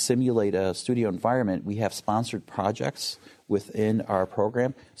 because we simulate a studio environment, we have sponsored projects within our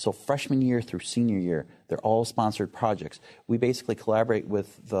program. So freshman year through senior year, they're all sponsored projects. We basically collaborate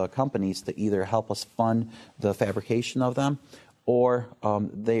with the companies to either help us fund the fabrication of them, or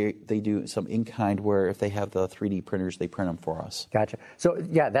they do some in-kind where if they have the 3D printers, they print them for us. Gotcha. So,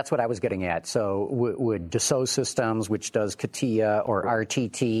 yeah, that's what I was getting at. So would Dassault Systems, which does CATIA or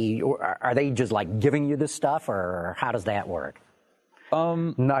RTT, or are they just like giving you this stuff, or how does that work?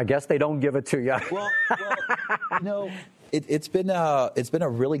 No, I guess they don't give it to you. Well, no. It's been a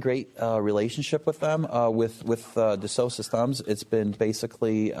really great relationship with them with Dassault Systems. It's been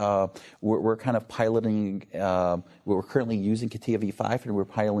basically we're kind of piloting. We're currently using CATIA V5 and we're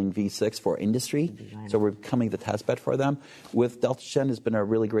piloting V6 for industry. So we're becoming the test bed for them. With Delta Gen, has been a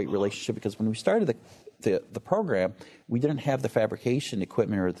really great relationship because when we started the program, we didn't have the fabrication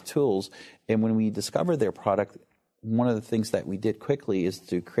equipment or the tools, and when we discovered their product, one of the things that we did quickly is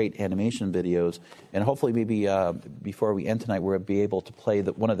to create animation videos, and hopefully maybe before we end tonight, we'll be able to play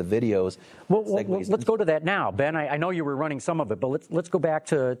one of the videos. Well, let's go to that now. Ben, I know you were running some of it, but let's go back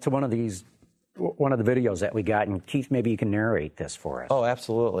to one of the videos that we got, and Keith, maybe you can narrate this for us. Oh,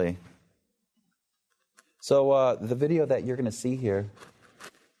 absolutely. So the video that you're going to see here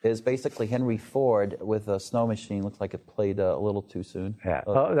is basically Henry Ford with a snow machine. Looks like it played a little too soon. Yeah.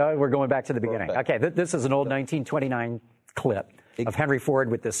 We're going back to the beginning. Okay, this is an old 1929 clip of Henry Ford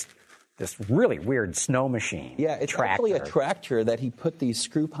with this really weird snow machine. Yeah, it's actually a tractor that he put these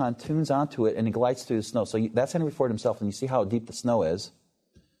screw pontoons onto it, and it glides through the snow. So that's Henry Ford himself, and you see how deep the snow is.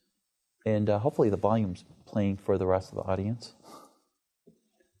 And hopefully the volume's playing for the rest of the audience.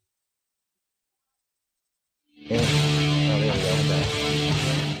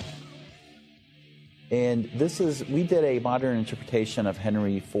 And we did a modern interpretation of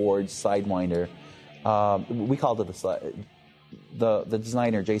Henry Ford's Sidewinder. We called it the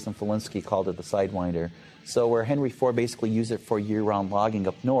designer, Jason Falinsky, called it the Sidewinder. So where Henry Ford basically used it for year-round logging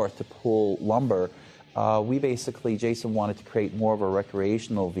up north to pull lumber, Jason wanted to create more of a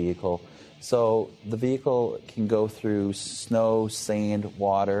recreational vehicle. So the vehicle can go through snow, sand,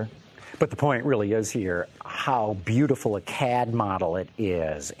 water. But the point really is here how beautiful a CAD model it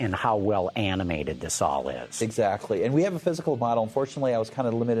is and how well animated this all is. Exactly. And we have a physical model. Unfortunately, I was kind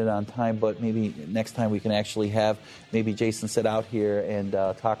of limited on time, but maybe next time we can actually have maybe Jason sit out here and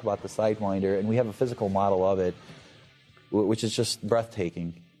talk about the Sidewinder. And we have a physical model of it, which is just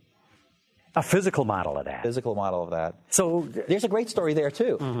breathtaking. A physical model of that. Physical model of that. So there's a great story there,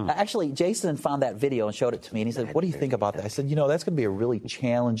 too. Mm-hmm. Actually, Jason found that video and showed it to me, and he said, what do you think about that? I said, that's going to be a really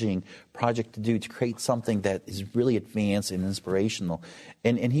challenging project to do, to create something that is really advanced and inspirational.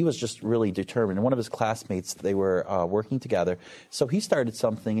 And he was just really determined. And one of his classmates, they were working together. So he started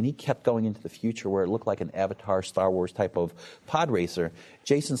something, and he kept going into the future where it looked like an Avatar, Star Wars type of pod racer.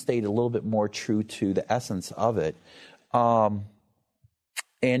 Jason stayed a little bit more true to the essence of it. I'm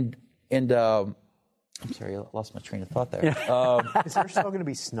sorry, I lost my train of thought there. Is there still going to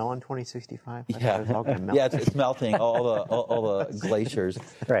be snow in 2065? Yeah, it's melting, all the glaciers.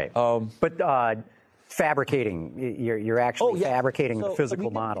 Right. But fabricating, you're actually fabricating the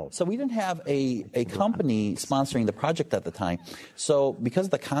physical model. So we didn't have a company sponsoring the project at the time. So because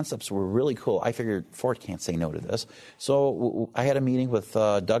the concepts were really cool, I figured Ford can't say no to this. So I had a meeting with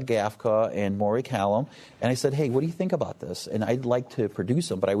Doug Gafka and Maury Callum, and I said, hey, what do you think about this? And I'd like to produce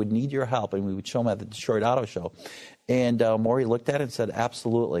them, but I would need your help, and we would show them at the Detroit Auto Show. And Maury looked at it and said,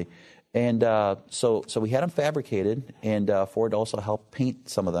 absolutely. And so we had them fabricated, and Ford also helped paint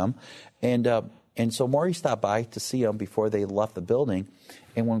some of them. And so Maury stopped by to see them before they left the building.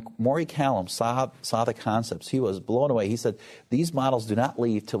 And when Maury Callum saw the concepts, he was blown away. He said, these models do not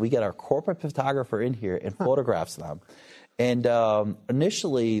leave till we get our corporate photographer in here and photographs them. And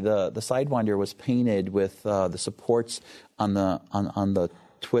initially, the Sidewinder was painted with the supports on the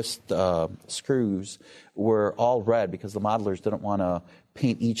twist screws were all red because the modelers didn't want to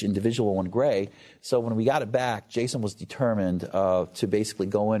paint each individual one gray. So when we got it back, Jason was determined to basically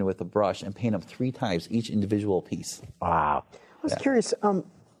go in with a brush and paint them 3 times each individual piece. Wow. I was curious,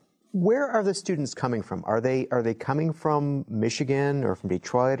 where are the students coming from? Are they coming from Michigan or from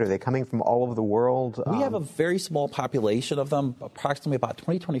Detroit? Are they coming from all over the world? We have a very small population of them, approximately about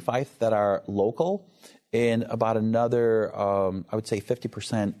 20-25 that are local, and about another, I would say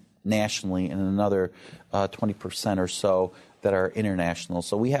 50% nationally, and another 20% or so that are international.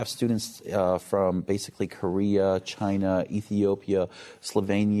 So we have students from basically Korea, China, Ethiopia,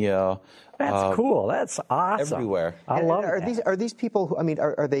 Slovenia. That's cool. That's awesome. Everywhere. I love it. Are these people who, I mean,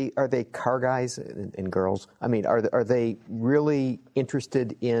 are they car guys and girls? I mean, are they really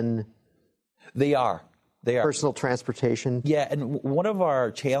interested in? They are. Personal transportation? Yeah, and one of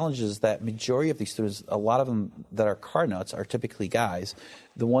our challenges is that majority of these students, a lot of them that are car nuts, are typically guys.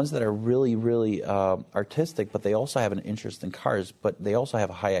 The ones that are really, really artistic, but they also have an interest in cars, but they also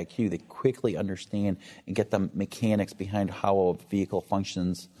have a high IQ. They quickly understand and get the mechanics behind how a vehicle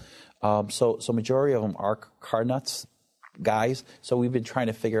functions. So majority of them are car nuts guys. So we've been trying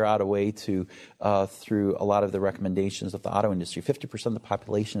to figure out a way to, through a lot of the recommendations of the auto industry, 50% of the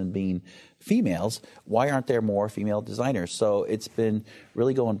population being females, why aren't there more female designers? So it's been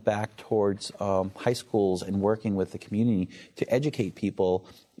really going back towards high schools and working with the community to educate people,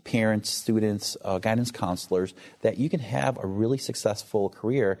 parents, students, guidance counselors, that you can have a really successful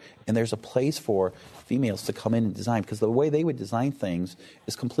career and there's a place for females to come in and design, because the way they would design things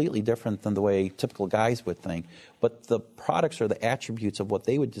is completely different than the way typical guys would think. But the products or the attributes of what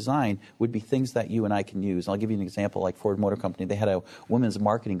they would design would be things that you and I can use. And I'll give you an example, like Ford Motor Company. They had a women's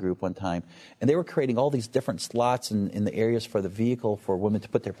marketing group one time, and they were creating all these different slots in the areas for the vehicle for women to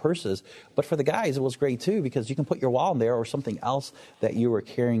put their purses. But for the guys, it was great too, because you can put your wallet in there or something else that you were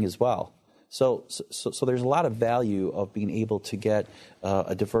carrying as well. So there's a lot of value of being able to get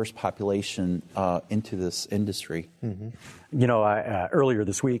a diverse population into this industry. Mm-hmm. You know, earlier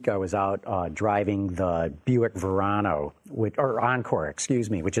this week I was out driving the Buick Verano, or Encore, excuse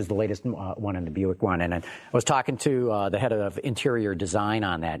me, which is the latest one in the Buick one. And I was talking to the head of interior design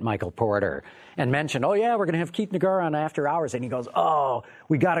on that, Michael Porter, and mentioned, oh, yeah, we're going to have Keith Nagar on after hours. And he goes, oh,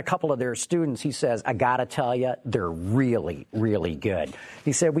 we got a couple of their students. He says, I got to tell you, they're really, really good.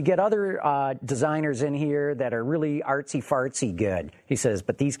 He said, we get other designers in here that are really artsy-fartsy good. He says,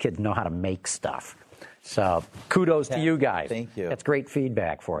 but these kids know how to make stuff. So kudos to you guys. Thank you. That's great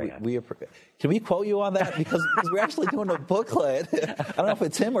feedback for you. Can we quote you on that? Because we're actually doing a booklet. I don't know if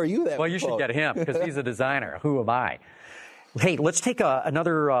it's him or you that Well, you should get him, because he's a designer. Who am I? Hey, let's take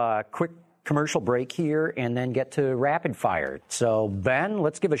another quick commercial break here and then get to rapid fire. So, Ben,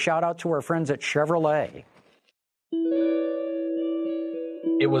 let's give a shout out to our friends at Chevrolet.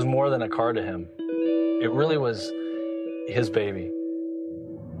 It was more than a car to him. It really was his baby.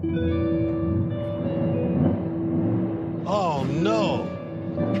 Oh, no.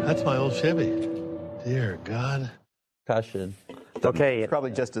 That's my old Chevy. Dear God. Caution. Okay. Probably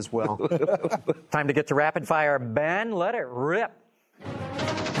just as well. Time to get to rapid fire. Ben, let it rip. I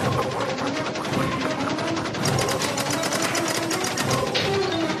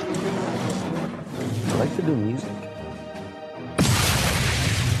like to do music.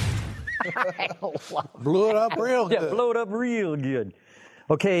 Blew it up real good. Yeah, blew it up real good.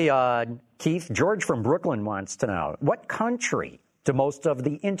 Okay, Keith, George from Brooklyn wants to know, what country do most of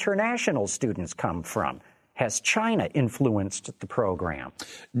the international students come from? Has China influenced the program?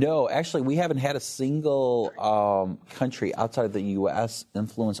 No, actually, we haven't had a single country outside of the U.S.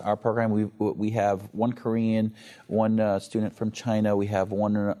 influence our program. We have one Korean, one student from China. We have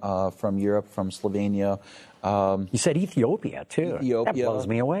one from Europe, from Slovenia. You said Ethiopia, too. Ethiopia. That blows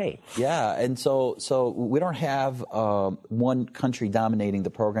me away. Yeah, and so we don't have one country dominating the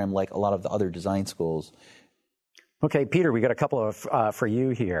program like a lot of the other design schools. Okay, Peter, we got a couple of for you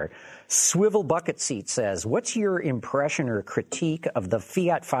here. Swivel Bucket Seat says, what's your impression or critique of the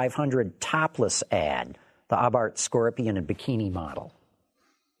Fiat 500 topless ad, the Abarth Scorpion and bikini model?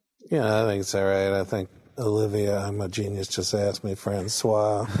 Yeah, I think it's all right. I think Olivia, I'm a genius, just asked me,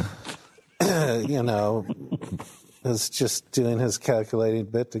 Francois, is just doing his calculating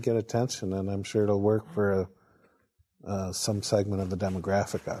bit to get attention, and I'm sure it'll work for some segment of the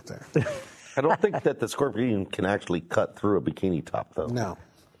demographic out there. I don't think that the Scorpion can actually cut through a bikini top, though. No.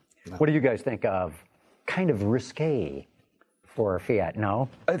 What do you guys think of? Kind of risque for Fiat, no?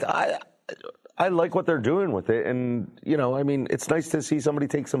 I like what they're doing with it, and, it's nice to see somebody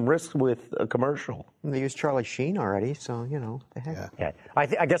take some risks with a commercial. They used Charlie Sheen already, so, the heck. Yeah.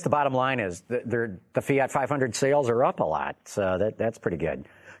 I guess the bottom line is the Fiat 500 sales are up a lot, so that's pretty good.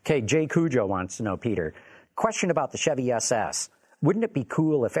 Okay, Jay Cujo wants to know, Peter, question about the Chevy SS. Wouldn't it be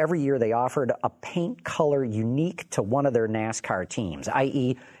cool if every year they offered a paint color unique to one of their NASCAR teams,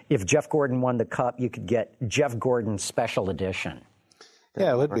 i.e., if Jeff Gordon won the Cup, you could get Jeff Gordon's Special Edition?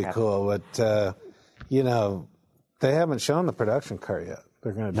 Yeah, it would be cool, but, they haven't shown the production car yet.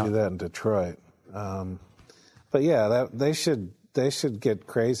 They're going to do that in Detroit. But, yeah, they should get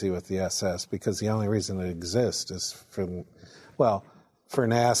crazy with the SS, because the only reason it exists is for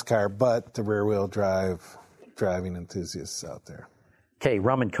NASCAR, but the rear-wheel drive driving enthusiasts out there. Okay,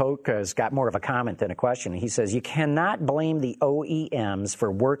 Rum and Coke has got more of a comment than a question. He says, you cannot blame the OEMs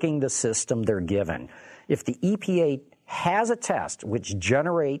for working the system they're given. If the EPA has a test which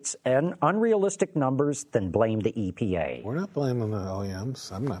generates unrealistic numbers, then blame the EPA. We're not blaming the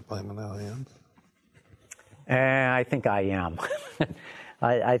OEMs. I'm not blaming the OEMs. I think I am.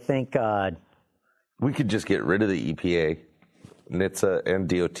 I think... we could just get rid of the EPA, NHTSA, and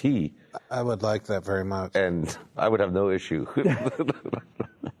DOT. I would like that very much. And I would have no issue. I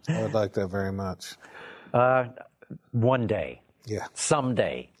would like that very much. One day. Yeah.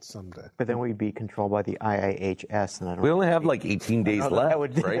 Someday. But then we'd be controlled by the IIHS. And I don't we only have like 18 days left. That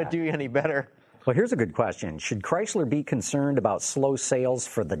would right? do you any better. Well, here's a good question. Should Chrysler be concerned about slow sales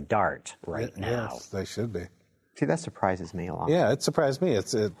for the Dart right now? Yes, they should be. See, that surprises me a lot. Yeah, it surprised me.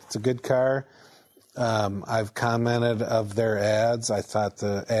 It's a good car. I've commented of their ads. I thought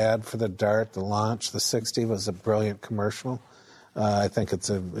the ad for the Dart, the launch, the 60, was a brilliant commercial. I think it's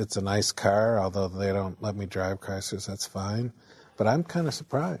a nice car, although they don't let me drive Chryslers. That's fine. But I'm kind of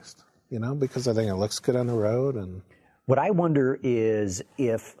surprised, because I think it looks good on the road. And what I wonder is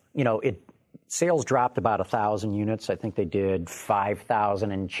if, sales dropped about 1,000 units. I think they did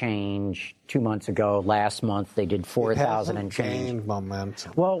 5,000 and change 2 months ago. Last month they did 4,000 and change. Gained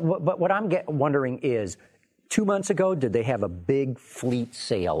momentum. Well, but what I'm wondering is, 2 months ago, did they have a big fleet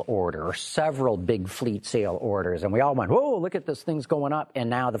sale order or several big fleet sale orders? And we all went, whoa, look at this, thing's going up. And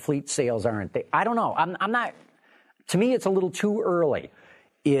now the fleet sales aren't there. I don't know. I'm not, to me, it's a little too early.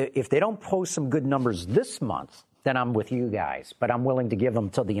 If they don't post some good numbers this month, then I'm with you guys. But I'm willing to give them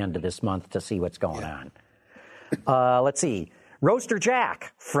till the end of this month to see what's going on. Let's see. Roaster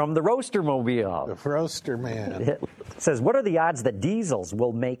Jack from the Roaster Mobile. The Roaster Man. Says, what are the odds that diesels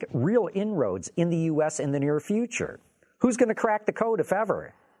will make real inroads in the U.S. in the near future? Who's going to crack the code, if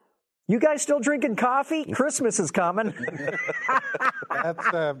ever? You guys still drinking coffee? Christmas is coming.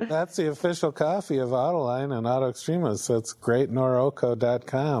 That's the official coffee of Autoline and Auto Extremists. So it's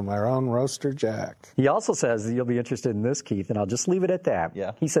greatnoroco.com, our own Roaster Jack. He also says, you'll be interested in this, Keith, and I'll just leave it at that.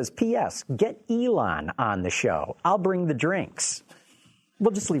 Yeah. He says, P.S., get Elon on the show. I'll bring the drinks.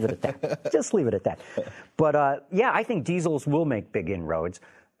 We'll just leave it at that. Just leave it at that. But, I think diesels will make big inroads.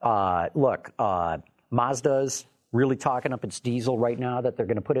 Look, Mazda's really talking up its diesel right now that they're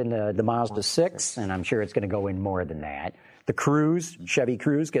going to put in the Mazda 6, and I'm sure it's going to go in more than that. The Cruze, Chevy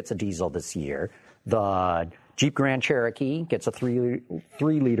Cruze, gets a diesel this year. The Jeep Grand Cherokee gets a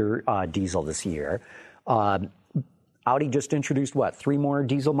 3-liter diesel this year. Audi just introduced, 3 more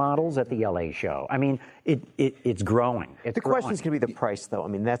diesel models at the LA show. I mean, it's growing. The question is going to be the price, though. I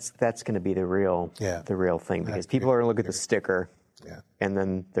mean, that's going to be the real thing, because people are going to look at the sticker, and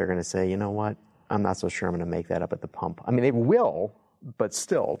then they're going to say, you know what? I'm not so sure I'm going to make that up at the pump. I mean, they will, but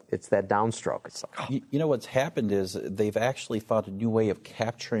still, it's that downstroke. It's like, you know, what's happened is they've actually found a new way of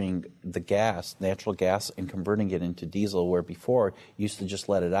capturing the gas, natural gas, and converting it into diesel, where before you used to just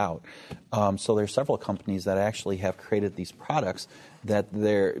let it out. So there's several companies that actually have created these products that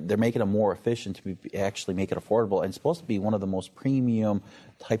they're making them more efficient to actually make it affordable, and it's supposed to be one of the most premium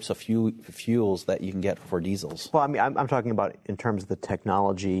types of fuels that you can get for diesels. Well, I mean, I'm talking about in terms of the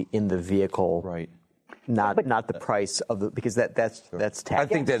technology in the vehicle, right? Not the price of the, because that's tax. I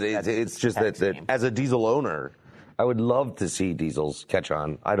think that it's just that as a diesel owner, I would love to see diesels catch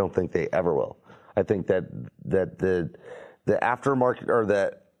on. I don't think they ever will. I think that the aftermarket or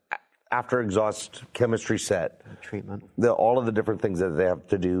the after exhaust chemistry set treatment, all of the different things that they have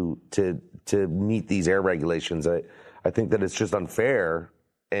to do to meet these air regulations, I think that it's just unfair.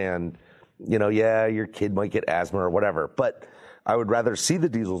 And your kid might get asthma or whatever, but I would rather see the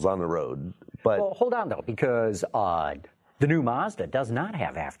diesels on the road. But well, hold on though, because the new Mazda does not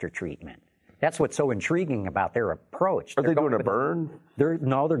have after treatment. That's what's so intriguing about their approach. Are they doing a burn? They're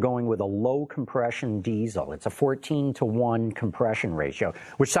going with a low compression diesel. It's a 14-to-1 compression ratio,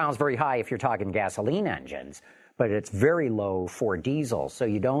 which sounds very high if you're talking gasoline engines, but it's very low for diesel. So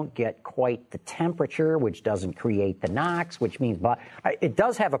you don't get quite the temperature, which doesn't create the NOx, which means it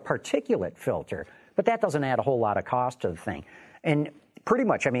does have a particulate filter, but that doesn't add a whole lot of cost to the thing. And pretty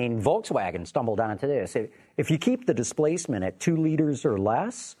much, I mean, Volkswagen stumbled onto this. If you keep the displacement at 2 liters or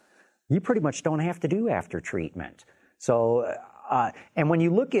less, you pretty much don't have to do after treatment. So, and when you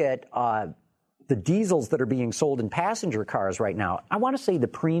look at the diesels that are being sold in passenger cars right now, I want to say the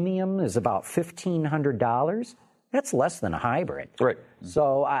premium is about $1,500. That's less than a hybrid. Right.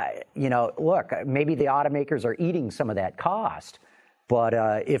 So, look, maybe the automakers are eating some of that cost, but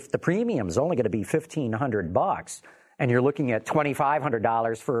if the premium is only going to be $1,500, and you're looking at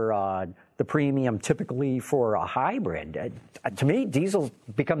 $2,500 for the premium typically for a hybrid. To me, diesel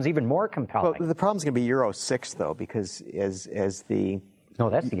becomes even more compelling. Well, the problem's going to be Euro 6, though, because as the... No,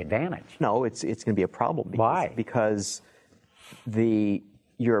 that's the advantage. No, it's going to be a problem. Why? Because the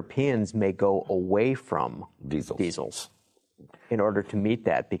Europeans may go away from diesels in order to meet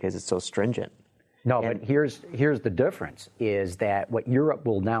that because it's so stringent. No, but here's the difference, is that what Europe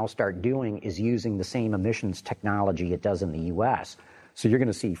will now start doing is using the same emissions technology it does in the U.S. So you're going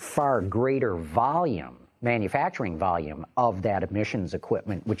to see far greater volume, manufacturing volume, of that emissions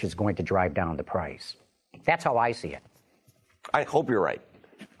equipment, which is going to drive down the price. That's how I see it. I hope you're right.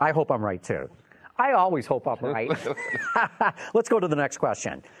 I hope I'm right, too. I always hope I'm right. Let's go to the next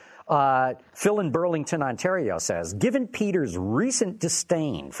question. Phil in Burlington, Ontario says, given Peter's recent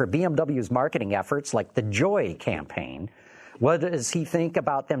disdain for BMW's marketing efforts like the Joy campaign, what does he think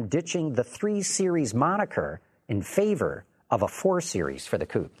about them ditching the 3 Series moniker in favor of a 4 Series for the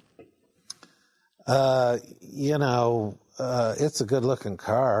coupe? It's a good-looking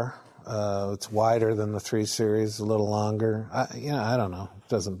car. It's wider than the 3 Series, a little longer. I don't know. It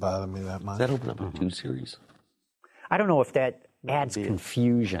doesn't bother me that much. Does that open up a 2 Series? I don't know if that adds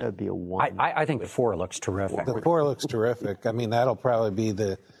confusion. That'd be a 1. I think the 4 looks terrific. The 4 looks terrific. I mean, that'll probably be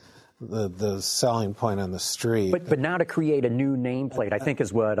the selling point on the street. But now to create a new nameplate, I think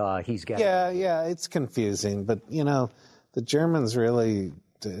is what he's getting. Yeah, it's confusing. But, the Germans really,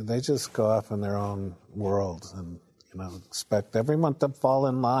 they just go off in their own world and, expect everyone to fall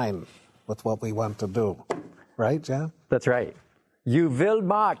in line with what we want to do. Right, John? That's right. You will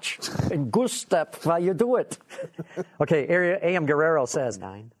march, and Gustav, while you do it. Okay, A.M. Guerrero says,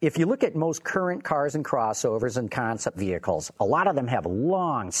 if you look at most current cars and crossovers and concept vehicles, a lot of them have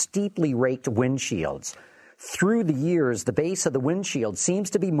long, steeply raked windshields. Through the years, the base of the windshield seems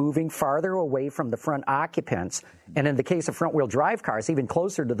to be moving farther away from the front occupants, and in the case of front-wheel drive cars, even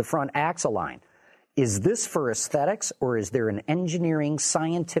closer to the front axle line. Is this for aesthetics, or is there an engineering,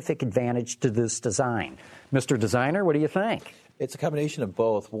 scientific advantage to this design? Mr. Designer, what do you think? It's a combination of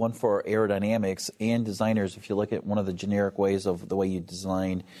both, one for aerodynamics and designers. If you look at one of the generic ways of the way you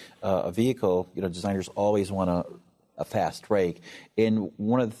design a vehicle, designers always want a fast rake. And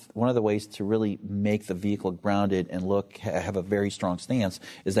one of the ways to really make the vehicle grounded and have a very strong stance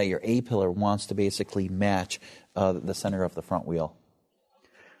is that your A-pillar wants to basically match the center of the front wheel.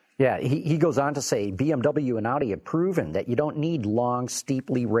 Yeah, he goes on to say BMW and Audi have proven that you don't need long,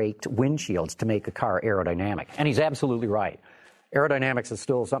 steeply raked windshields to make a car aerodynamic. And he's absolutely right. Aerodynamics is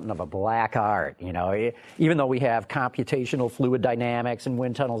still something of a black art, Even though we have computational fluid dynamics and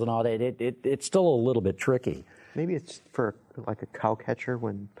wind tunnels and all that, it's still a little bit tricky. Maybe it's for like a cow catcher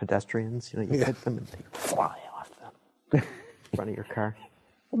when pedestrians, you hit them and they fly off the front of your car.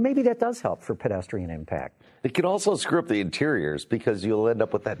 Well, maybe that does help for pedestrian impact. It can also screw up the interiors because you'll end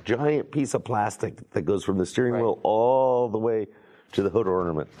up with that giant piece of plastic that goes from the steering wheel all the way to the hood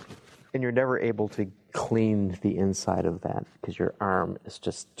ornament. And you're never able to clean the inside of that because your arm is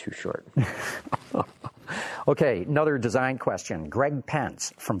just too short. Okay, another design question. Greg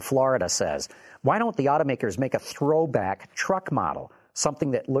Pence from Florida says, why don't the automakers make a throwback truck model?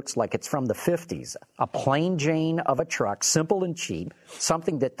 Something that looks like it's from the 50s. A plain Jane of a truck, simple and cheap.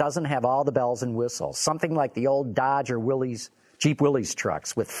 Something that doesn't have all the bells and whistles. Something like the old Dodge or Jeep Willys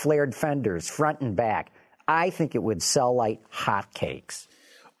trucks with flared fenders, front and back. I think it would sell like hotcakes.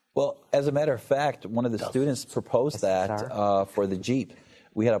 Well, as a matter of fact, one of the students proposed that for the Jeep.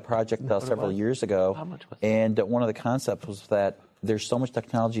 We had a project several years ago, and one of the concepts was that there's so much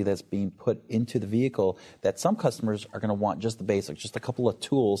technology that's being put into the vehicle that some customers are going to want just the basics, just a couple of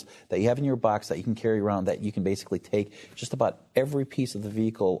tools that you have in your box that you can carry around that you can basically take just about every piece of the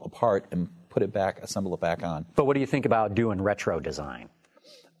vehicle apart and put it back, assemble it back on. But what do you think about doing retro design?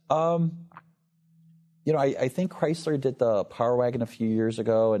 I think Chrysler did the Power Wagon a few years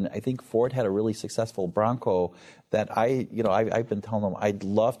ago, and I think Ford had a really successful Bronco that I've been telling them I'd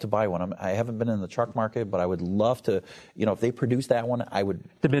love to buy one. I haven't been in the truck market, but I would love to, if they produce that one, I would.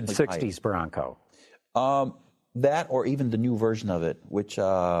 The mid-'60s Bronco. That or even the new version of it, which...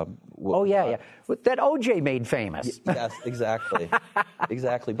 that OJ made famous. Yes, exactly.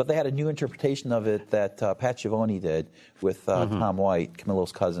 Exactly. But they had a new interpretation of it that Pat Schiavone did with Tom White,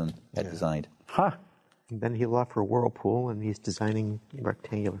 Camillo's cousin, had designed. Huh. And then he left for Whirlpool, and he's designing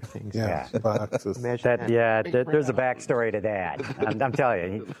rectangular things. Yeah, boxes. There's a backstory to that. I'm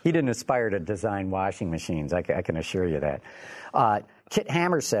telling you, he didn't aspire to design washing machines. I can assure you that. Kit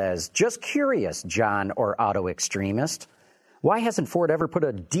Hammer says, just curious, John or auto extremist, why hasn't Ford ever put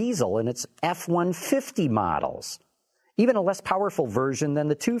a diesel in its F-150 models? Even a less powerful version than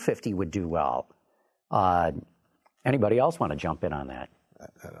the 250 would do well. Anybody else want to jump in on that?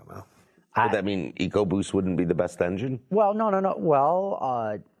 I don't know. Would that mean EcoBoost wouldn't be the best engine? Well, no.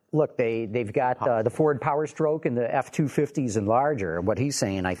 Well, look, they've got the Ford Power Stroke and the F-250s and larger. What he's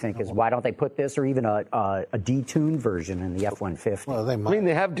saying, I think, is why don't they put this or even a detuned version in the F-150? Well, they might. I mean,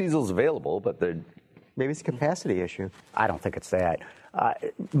 they have diesels available, but they're... Maybe it's a capacity issue. I don't think it's that.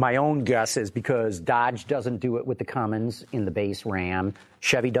 My own guess is because Dodge doesn't do it with the Cummins in the base Ram.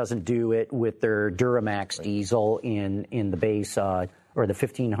 Chevy doesn't do it with their Duramax diesel in the base or the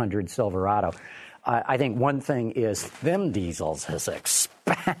 1500 Silverado. I think one thing is them diesels is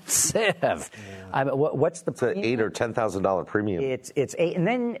expensive. Yeah. I mean, what's the premium? It's an $8,000 or $10,000 premium. It's $8,000, and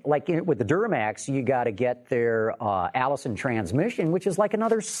then like with the Duramax, you got to get their Allison transmission, which is like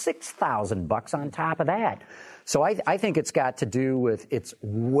another $6,000 on top of that. So I think it's got to do with it's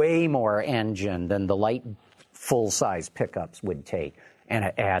way more engine than the light full-size pickups would take, and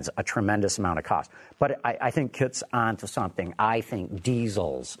it adds a tremendous amount of cost. But I think Kit's onto something. I think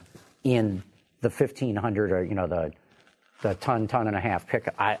diesels in the 1500 or the ton and a half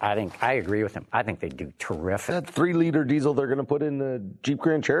pickup. I agree with him. I think they do terrific. That 3-liter diesel they're going to put in the Jeep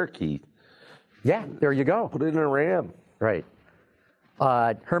Grand Cherokee. Yeah, there you go. Put it in a Ram. Right.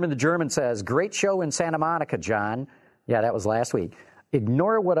 Herman the German says, great show in Santa Monica, John. Yeah, that was last week.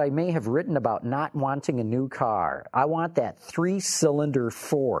 Ignore what I may have written about not wanting a new car. I want that 3-cylinder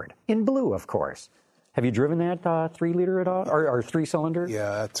Ford. In blue, of course. Have you driven that 3-liter at all? Or 3-cylinder? Yeah,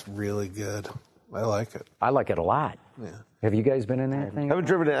 that's really good. I like it. I like it a lot. Yeah. Have you guys been in that thing? I haven't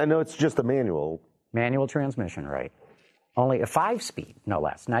driven it. I know it's just a manual. Manual transmission, right. Only a 5-speed, no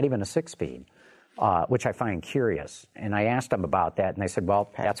less, not even a 6-speed, which I find curious. And I asked them about that, and they said,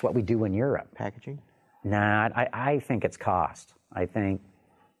 well, that's what we do in Europe. Packaging? Nah, I think it's cost. I think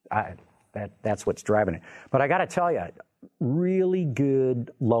that's what's driving it. But I got to tell you, really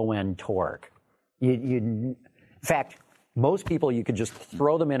good low-end torque. In fact, most people, you could just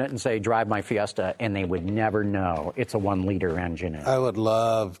throw them in it and say, drive my Fiesta, and they would never know it's a 1-liter engine. I would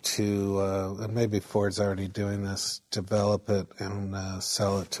love to, and maybe Ford's already doing this, develop it and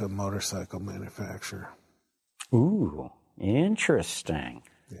sell it to a motorcycle manufacturer. Ooh, interesting.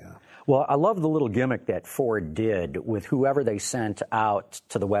 Yeah. Well, I love the little gimmick that Ford did with whoever they sent out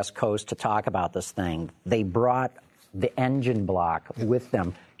to the West Coast to talk about this thing. They brought the engine block with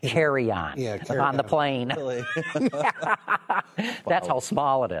them. Carry on on the plane. Really? That's how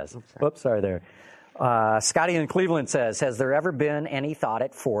small it is. Whoops, sorry there. Scotty in Cleveland says, has there ever been any thought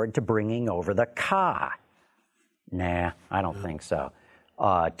at Ford to bringing over the Ka? Nah, I don't think so.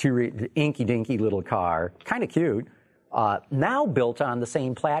 Inky-dinky little car, kind of cute. Now built on the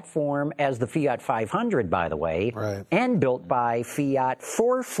same platform as the Fiat 500, by the way, right. And built by Fiat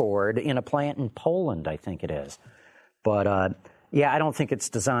for Ford in a plant in Poland, I think it is. But yeah, I don't think it's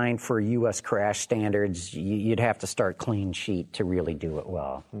designed for U.S. crash standards. You'd have to start clean sheet to really do it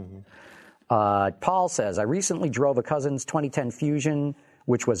well. Mm-hmm. Paul says, I recently drove a cousin's 2010 Fusion,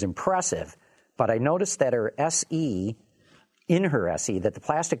 which was impressive, but I noticed that her SE, that the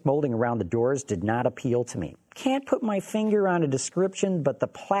plastic molding around the doors did not appeal to me. Can't put my finger on a description, but the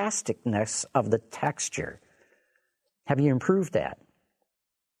plasticness of the texture. Have you improved that?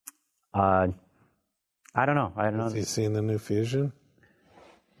 I don't know. Has he seen the new Fusion?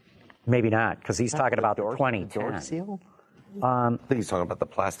 Maybe not, because he's talking about the 2010. Door seal? I think he's talking about the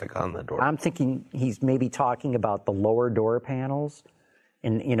plastic on the door. I'm thinking he's maybe talking about the lower door panels.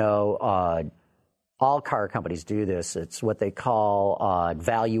 And, all car companies do this. It's what they call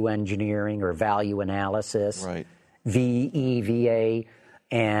value engineering or value analysis. Right. VEVA.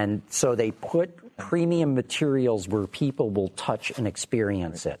 And so they put premium materials where people will touch and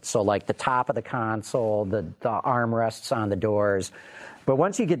experience it. So like the top of the console, the armrests on the doors. But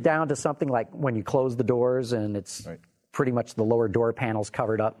once you get down to something like when you close the doors and it's pretty much the lower door panels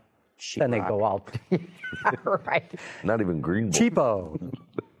covered up, then they go all... right. Not even green. Cheapo.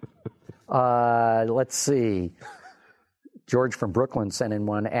 Let's see. George from Brooklyn sent in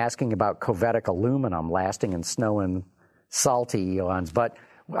one asking about Covetic aluminum lasting in snow and salty eons, but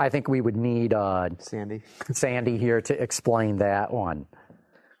I think we would need Sandy here to explain that one.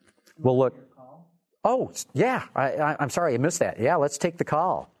 Well, look. Oh, yeah. I'm sorry, I missed that. Yeah, let's take the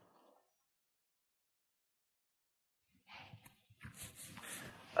call.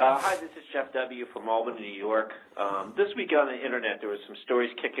 Hi, this is Jeff W. from Albany, New York. This week on the internet, there was some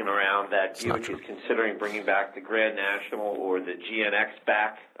stories kicking around that Buick is considering bringing back the Grand National or the GNX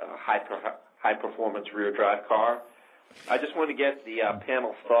back, high-performance rear-drive car. I just want to get the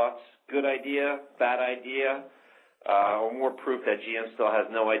panel's thoughts. Good idea, bad idea, or more proof that GM still has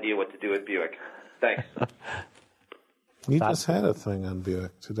no idea what to do with Buick. Thanks. You just had a thing on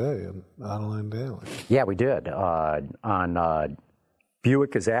Buick today in Online Daily. Yeah, we did. On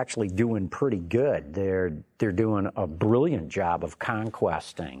Buick is actually doing pretty good. They're doing a brilliant job of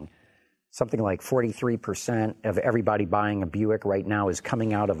conquesting. Something like 43% of everybody buying a Buick right now is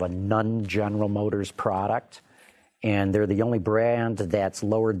coming out of a non-General Motors product. And they're the only brand that's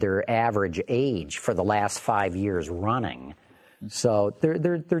lowered their average age for the last 5 years running. So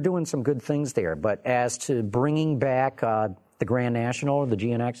they're doing some good things there. But as to bringing back the Grand National, the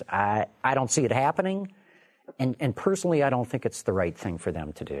GNX, I don't see it happening. And personally, I don't think it's the right thing for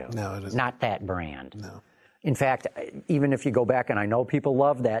them to do. No, it isn't. Not that brand. No. In fact, even if you go back, and I know people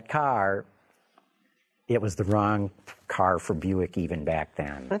love that car, it was the wrong car for Buick even back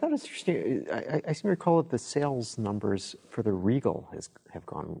then. I thought it was interesting. I seem to recall that the sales numbers for the Regal have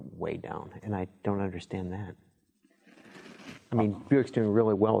gone way down, and I don't understand that. I mean, Buick's doing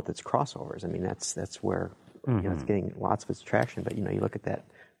really well with its crossovers. I mean, that's where it's getting lots of its traction. But you look at that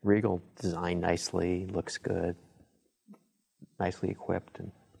Regal, designed nicely, looks good, nicely equipped,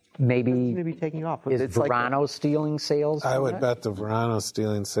 and maybe seems to be taking off. Is Verano stealing sales? I would bet the Verano's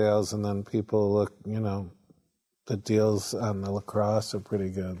stealing sales, and then people look, the deals on the LaCrosse are pretty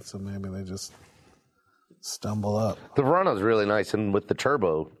good, so maybe they just stumble up. The Verano's really nice, and with the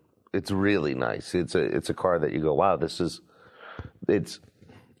turbo, it's really nice. It's a car that you go, wow, it's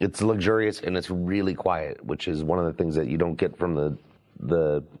luxurious and it's really quiet, which is one of the things that you don't get from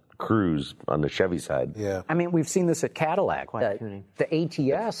the Cruze on the Chevy side. Yeah. I mean, we've seen this at Cadillac. The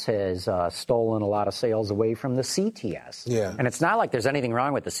ATS has stolen a lot of sales away from the CTS. Yeah. And it's not like there's anything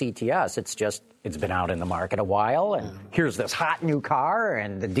wrong with the CTS. It's just, it's been out in the market a while, and here's this hot new car,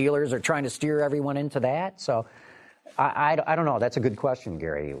 and the dealers are trying to steer everyone into that. So I don't know. That's a good question,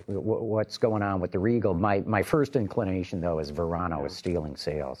 Gary. What's going on with the Regal? My first inclination, though, is Verano is stealing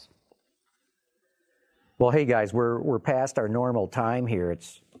sales. Well, hey, guys, we're past our normal time here.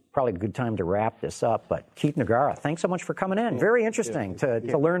 It's probably a good time to wrap this up. But Keith Negara, thanks so much for coming in. Very interesting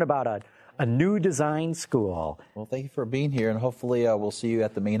to learn about a new design school. Well, thank you for being here, and hopefully we'll see you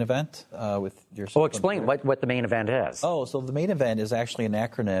at the main event with your... Oh, explain what the main event is. Oh, so the main event is actually an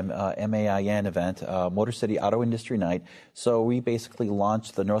acronym, MAIN event, Motor City Auto Industry Night. So we basically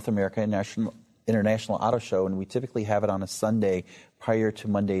launched the North America International Auto Show, and we typically have it on a Sunday prior to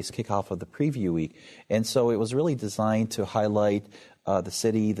Monday's kickoff of the preview week. And so it was really designed to highlight the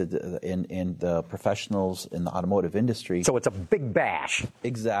city and the professionals in the automotive industry. So it's a big bash.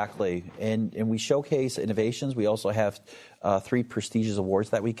 Exactly. And we showcase innovations. We also have 3 prestigious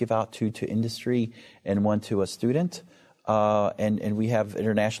awards that we give out, 2 to industry and 1 to a student. And we have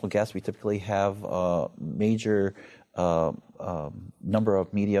international guests. We typically have major number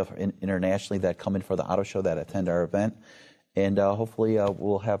of media internationally that come in for the auto show that attend our event. And hopefully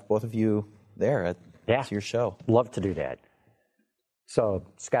we'll have both of you there at your show. Love to do that. So,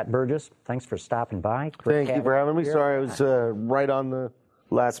 Scott Burgess, thanks for stopping by. Thank you for having me. Sorry, I was right on the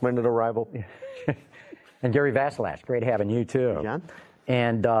last minute arrival. And Gary Vasilash, great having you too. John.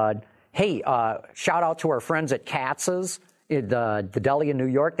 And hey, shout out to our friends at Katz's, the deli in New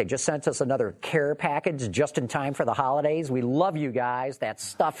York. They just sent us another care package just in time for the holidays. We love you guys. That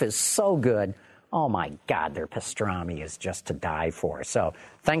stuff is so good. Oh, my God, their pastrami is just to die for. So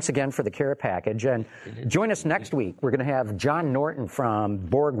thanks again for the care package. And join us next week. We're going to have John Norton from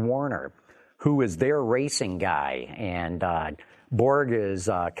Borg Warner, who is their racing guy. And Borg is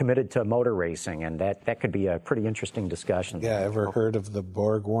committed to motor racing, and that could be a pretty interesting discussion. Yeah, ever heard of the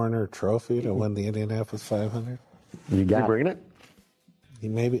Borg Warner Trophy to win the Indianapolis 500? You got Is he bringing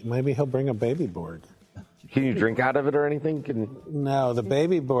it? Maybe he'll bring a baby Borg. Can you drink out of it or anything? No, the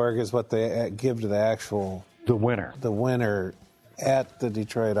baby Borg is what they give to the winner at the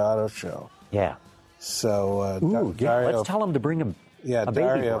Detroit Auto Show. Yeah. So let's tell him to bring him. Yeah, a baby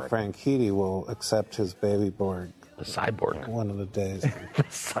Dario Borg. Franchitti will accept his baby Borg. The cyborg. One of the days.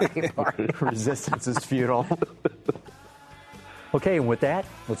 Resistance is futile. Okay, and with that,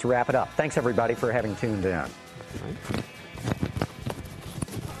 let's wrap it up. Thanks, everybody, for having tuned in.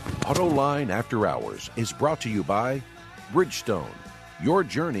 AutoLine After Hours is brought to you by Bridgestone, your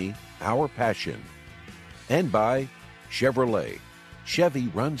journey, our passion. And by Chevrolet, Chevy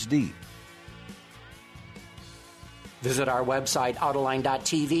runs deep. Visit our website,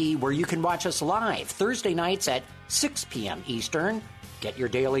 Autoline.tv, where you can watch us live Thursday nights at 6 p.m. Eastern. Get your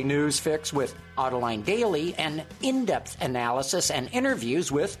daily news fix with Autoline Daily and in-depth analysis and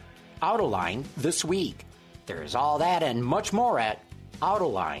interviews with Autoline This Week. There's all that and much more at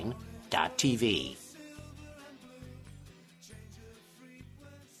Autoline.tv.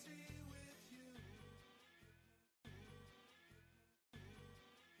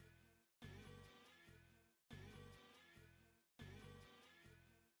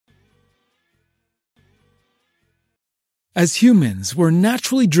 As humans, we're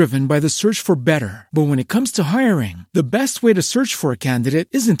naturally driven by the search for better. But when it comes to hiring, the best way to search for a candidate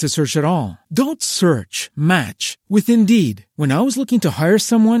isn't to search at all. Don't search, match with Indeed. When I was looking to hire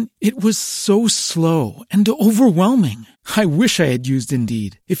someone, it was so slow and overwhelming. I wish I had used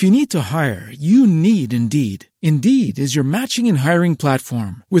Indeed. If you need to hire, you need Indeed. Indeed is your matching and hiring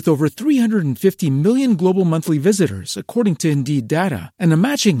platform with over 350 million global monthly visitors, according to Indeed data, and a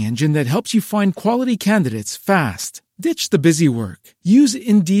matching engine that helps you find quality candidates fast. Ditch the busy work. Use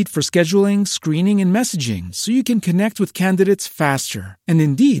Indeed for scheduling, screening, and messaging so you can connect with candidates faster. And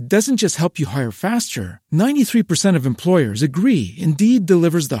Indeed doesn't just help you hire faster. 93% of employers agree Indeed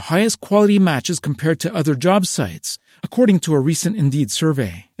delivers the highest quality matches compared to other job sites, according to a recent Indeed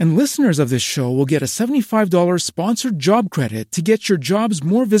survey. And listeners of this show will get a $75 sponsored job credit to get your jobs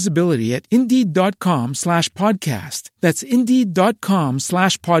more visibility at Indeed.com/podcast. That's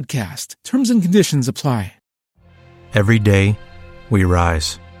Indeed.com/podcast. Terms and conditions apply. Every day, we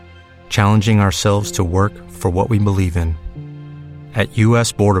rise, challenging ourselves to work for what we believe in. At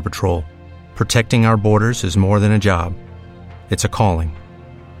U.S. Border Patrol, protecting our borders is more than a job. It's a calling.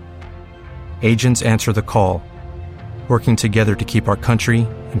 Agents answer the call, working together to keep our country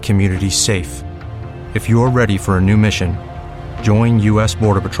and communities safe. If you're ready for a new mission, join U.S.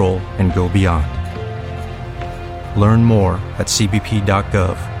 Border Patrol and go beyond. Learn more at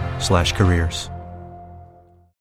cbp.gov/careers.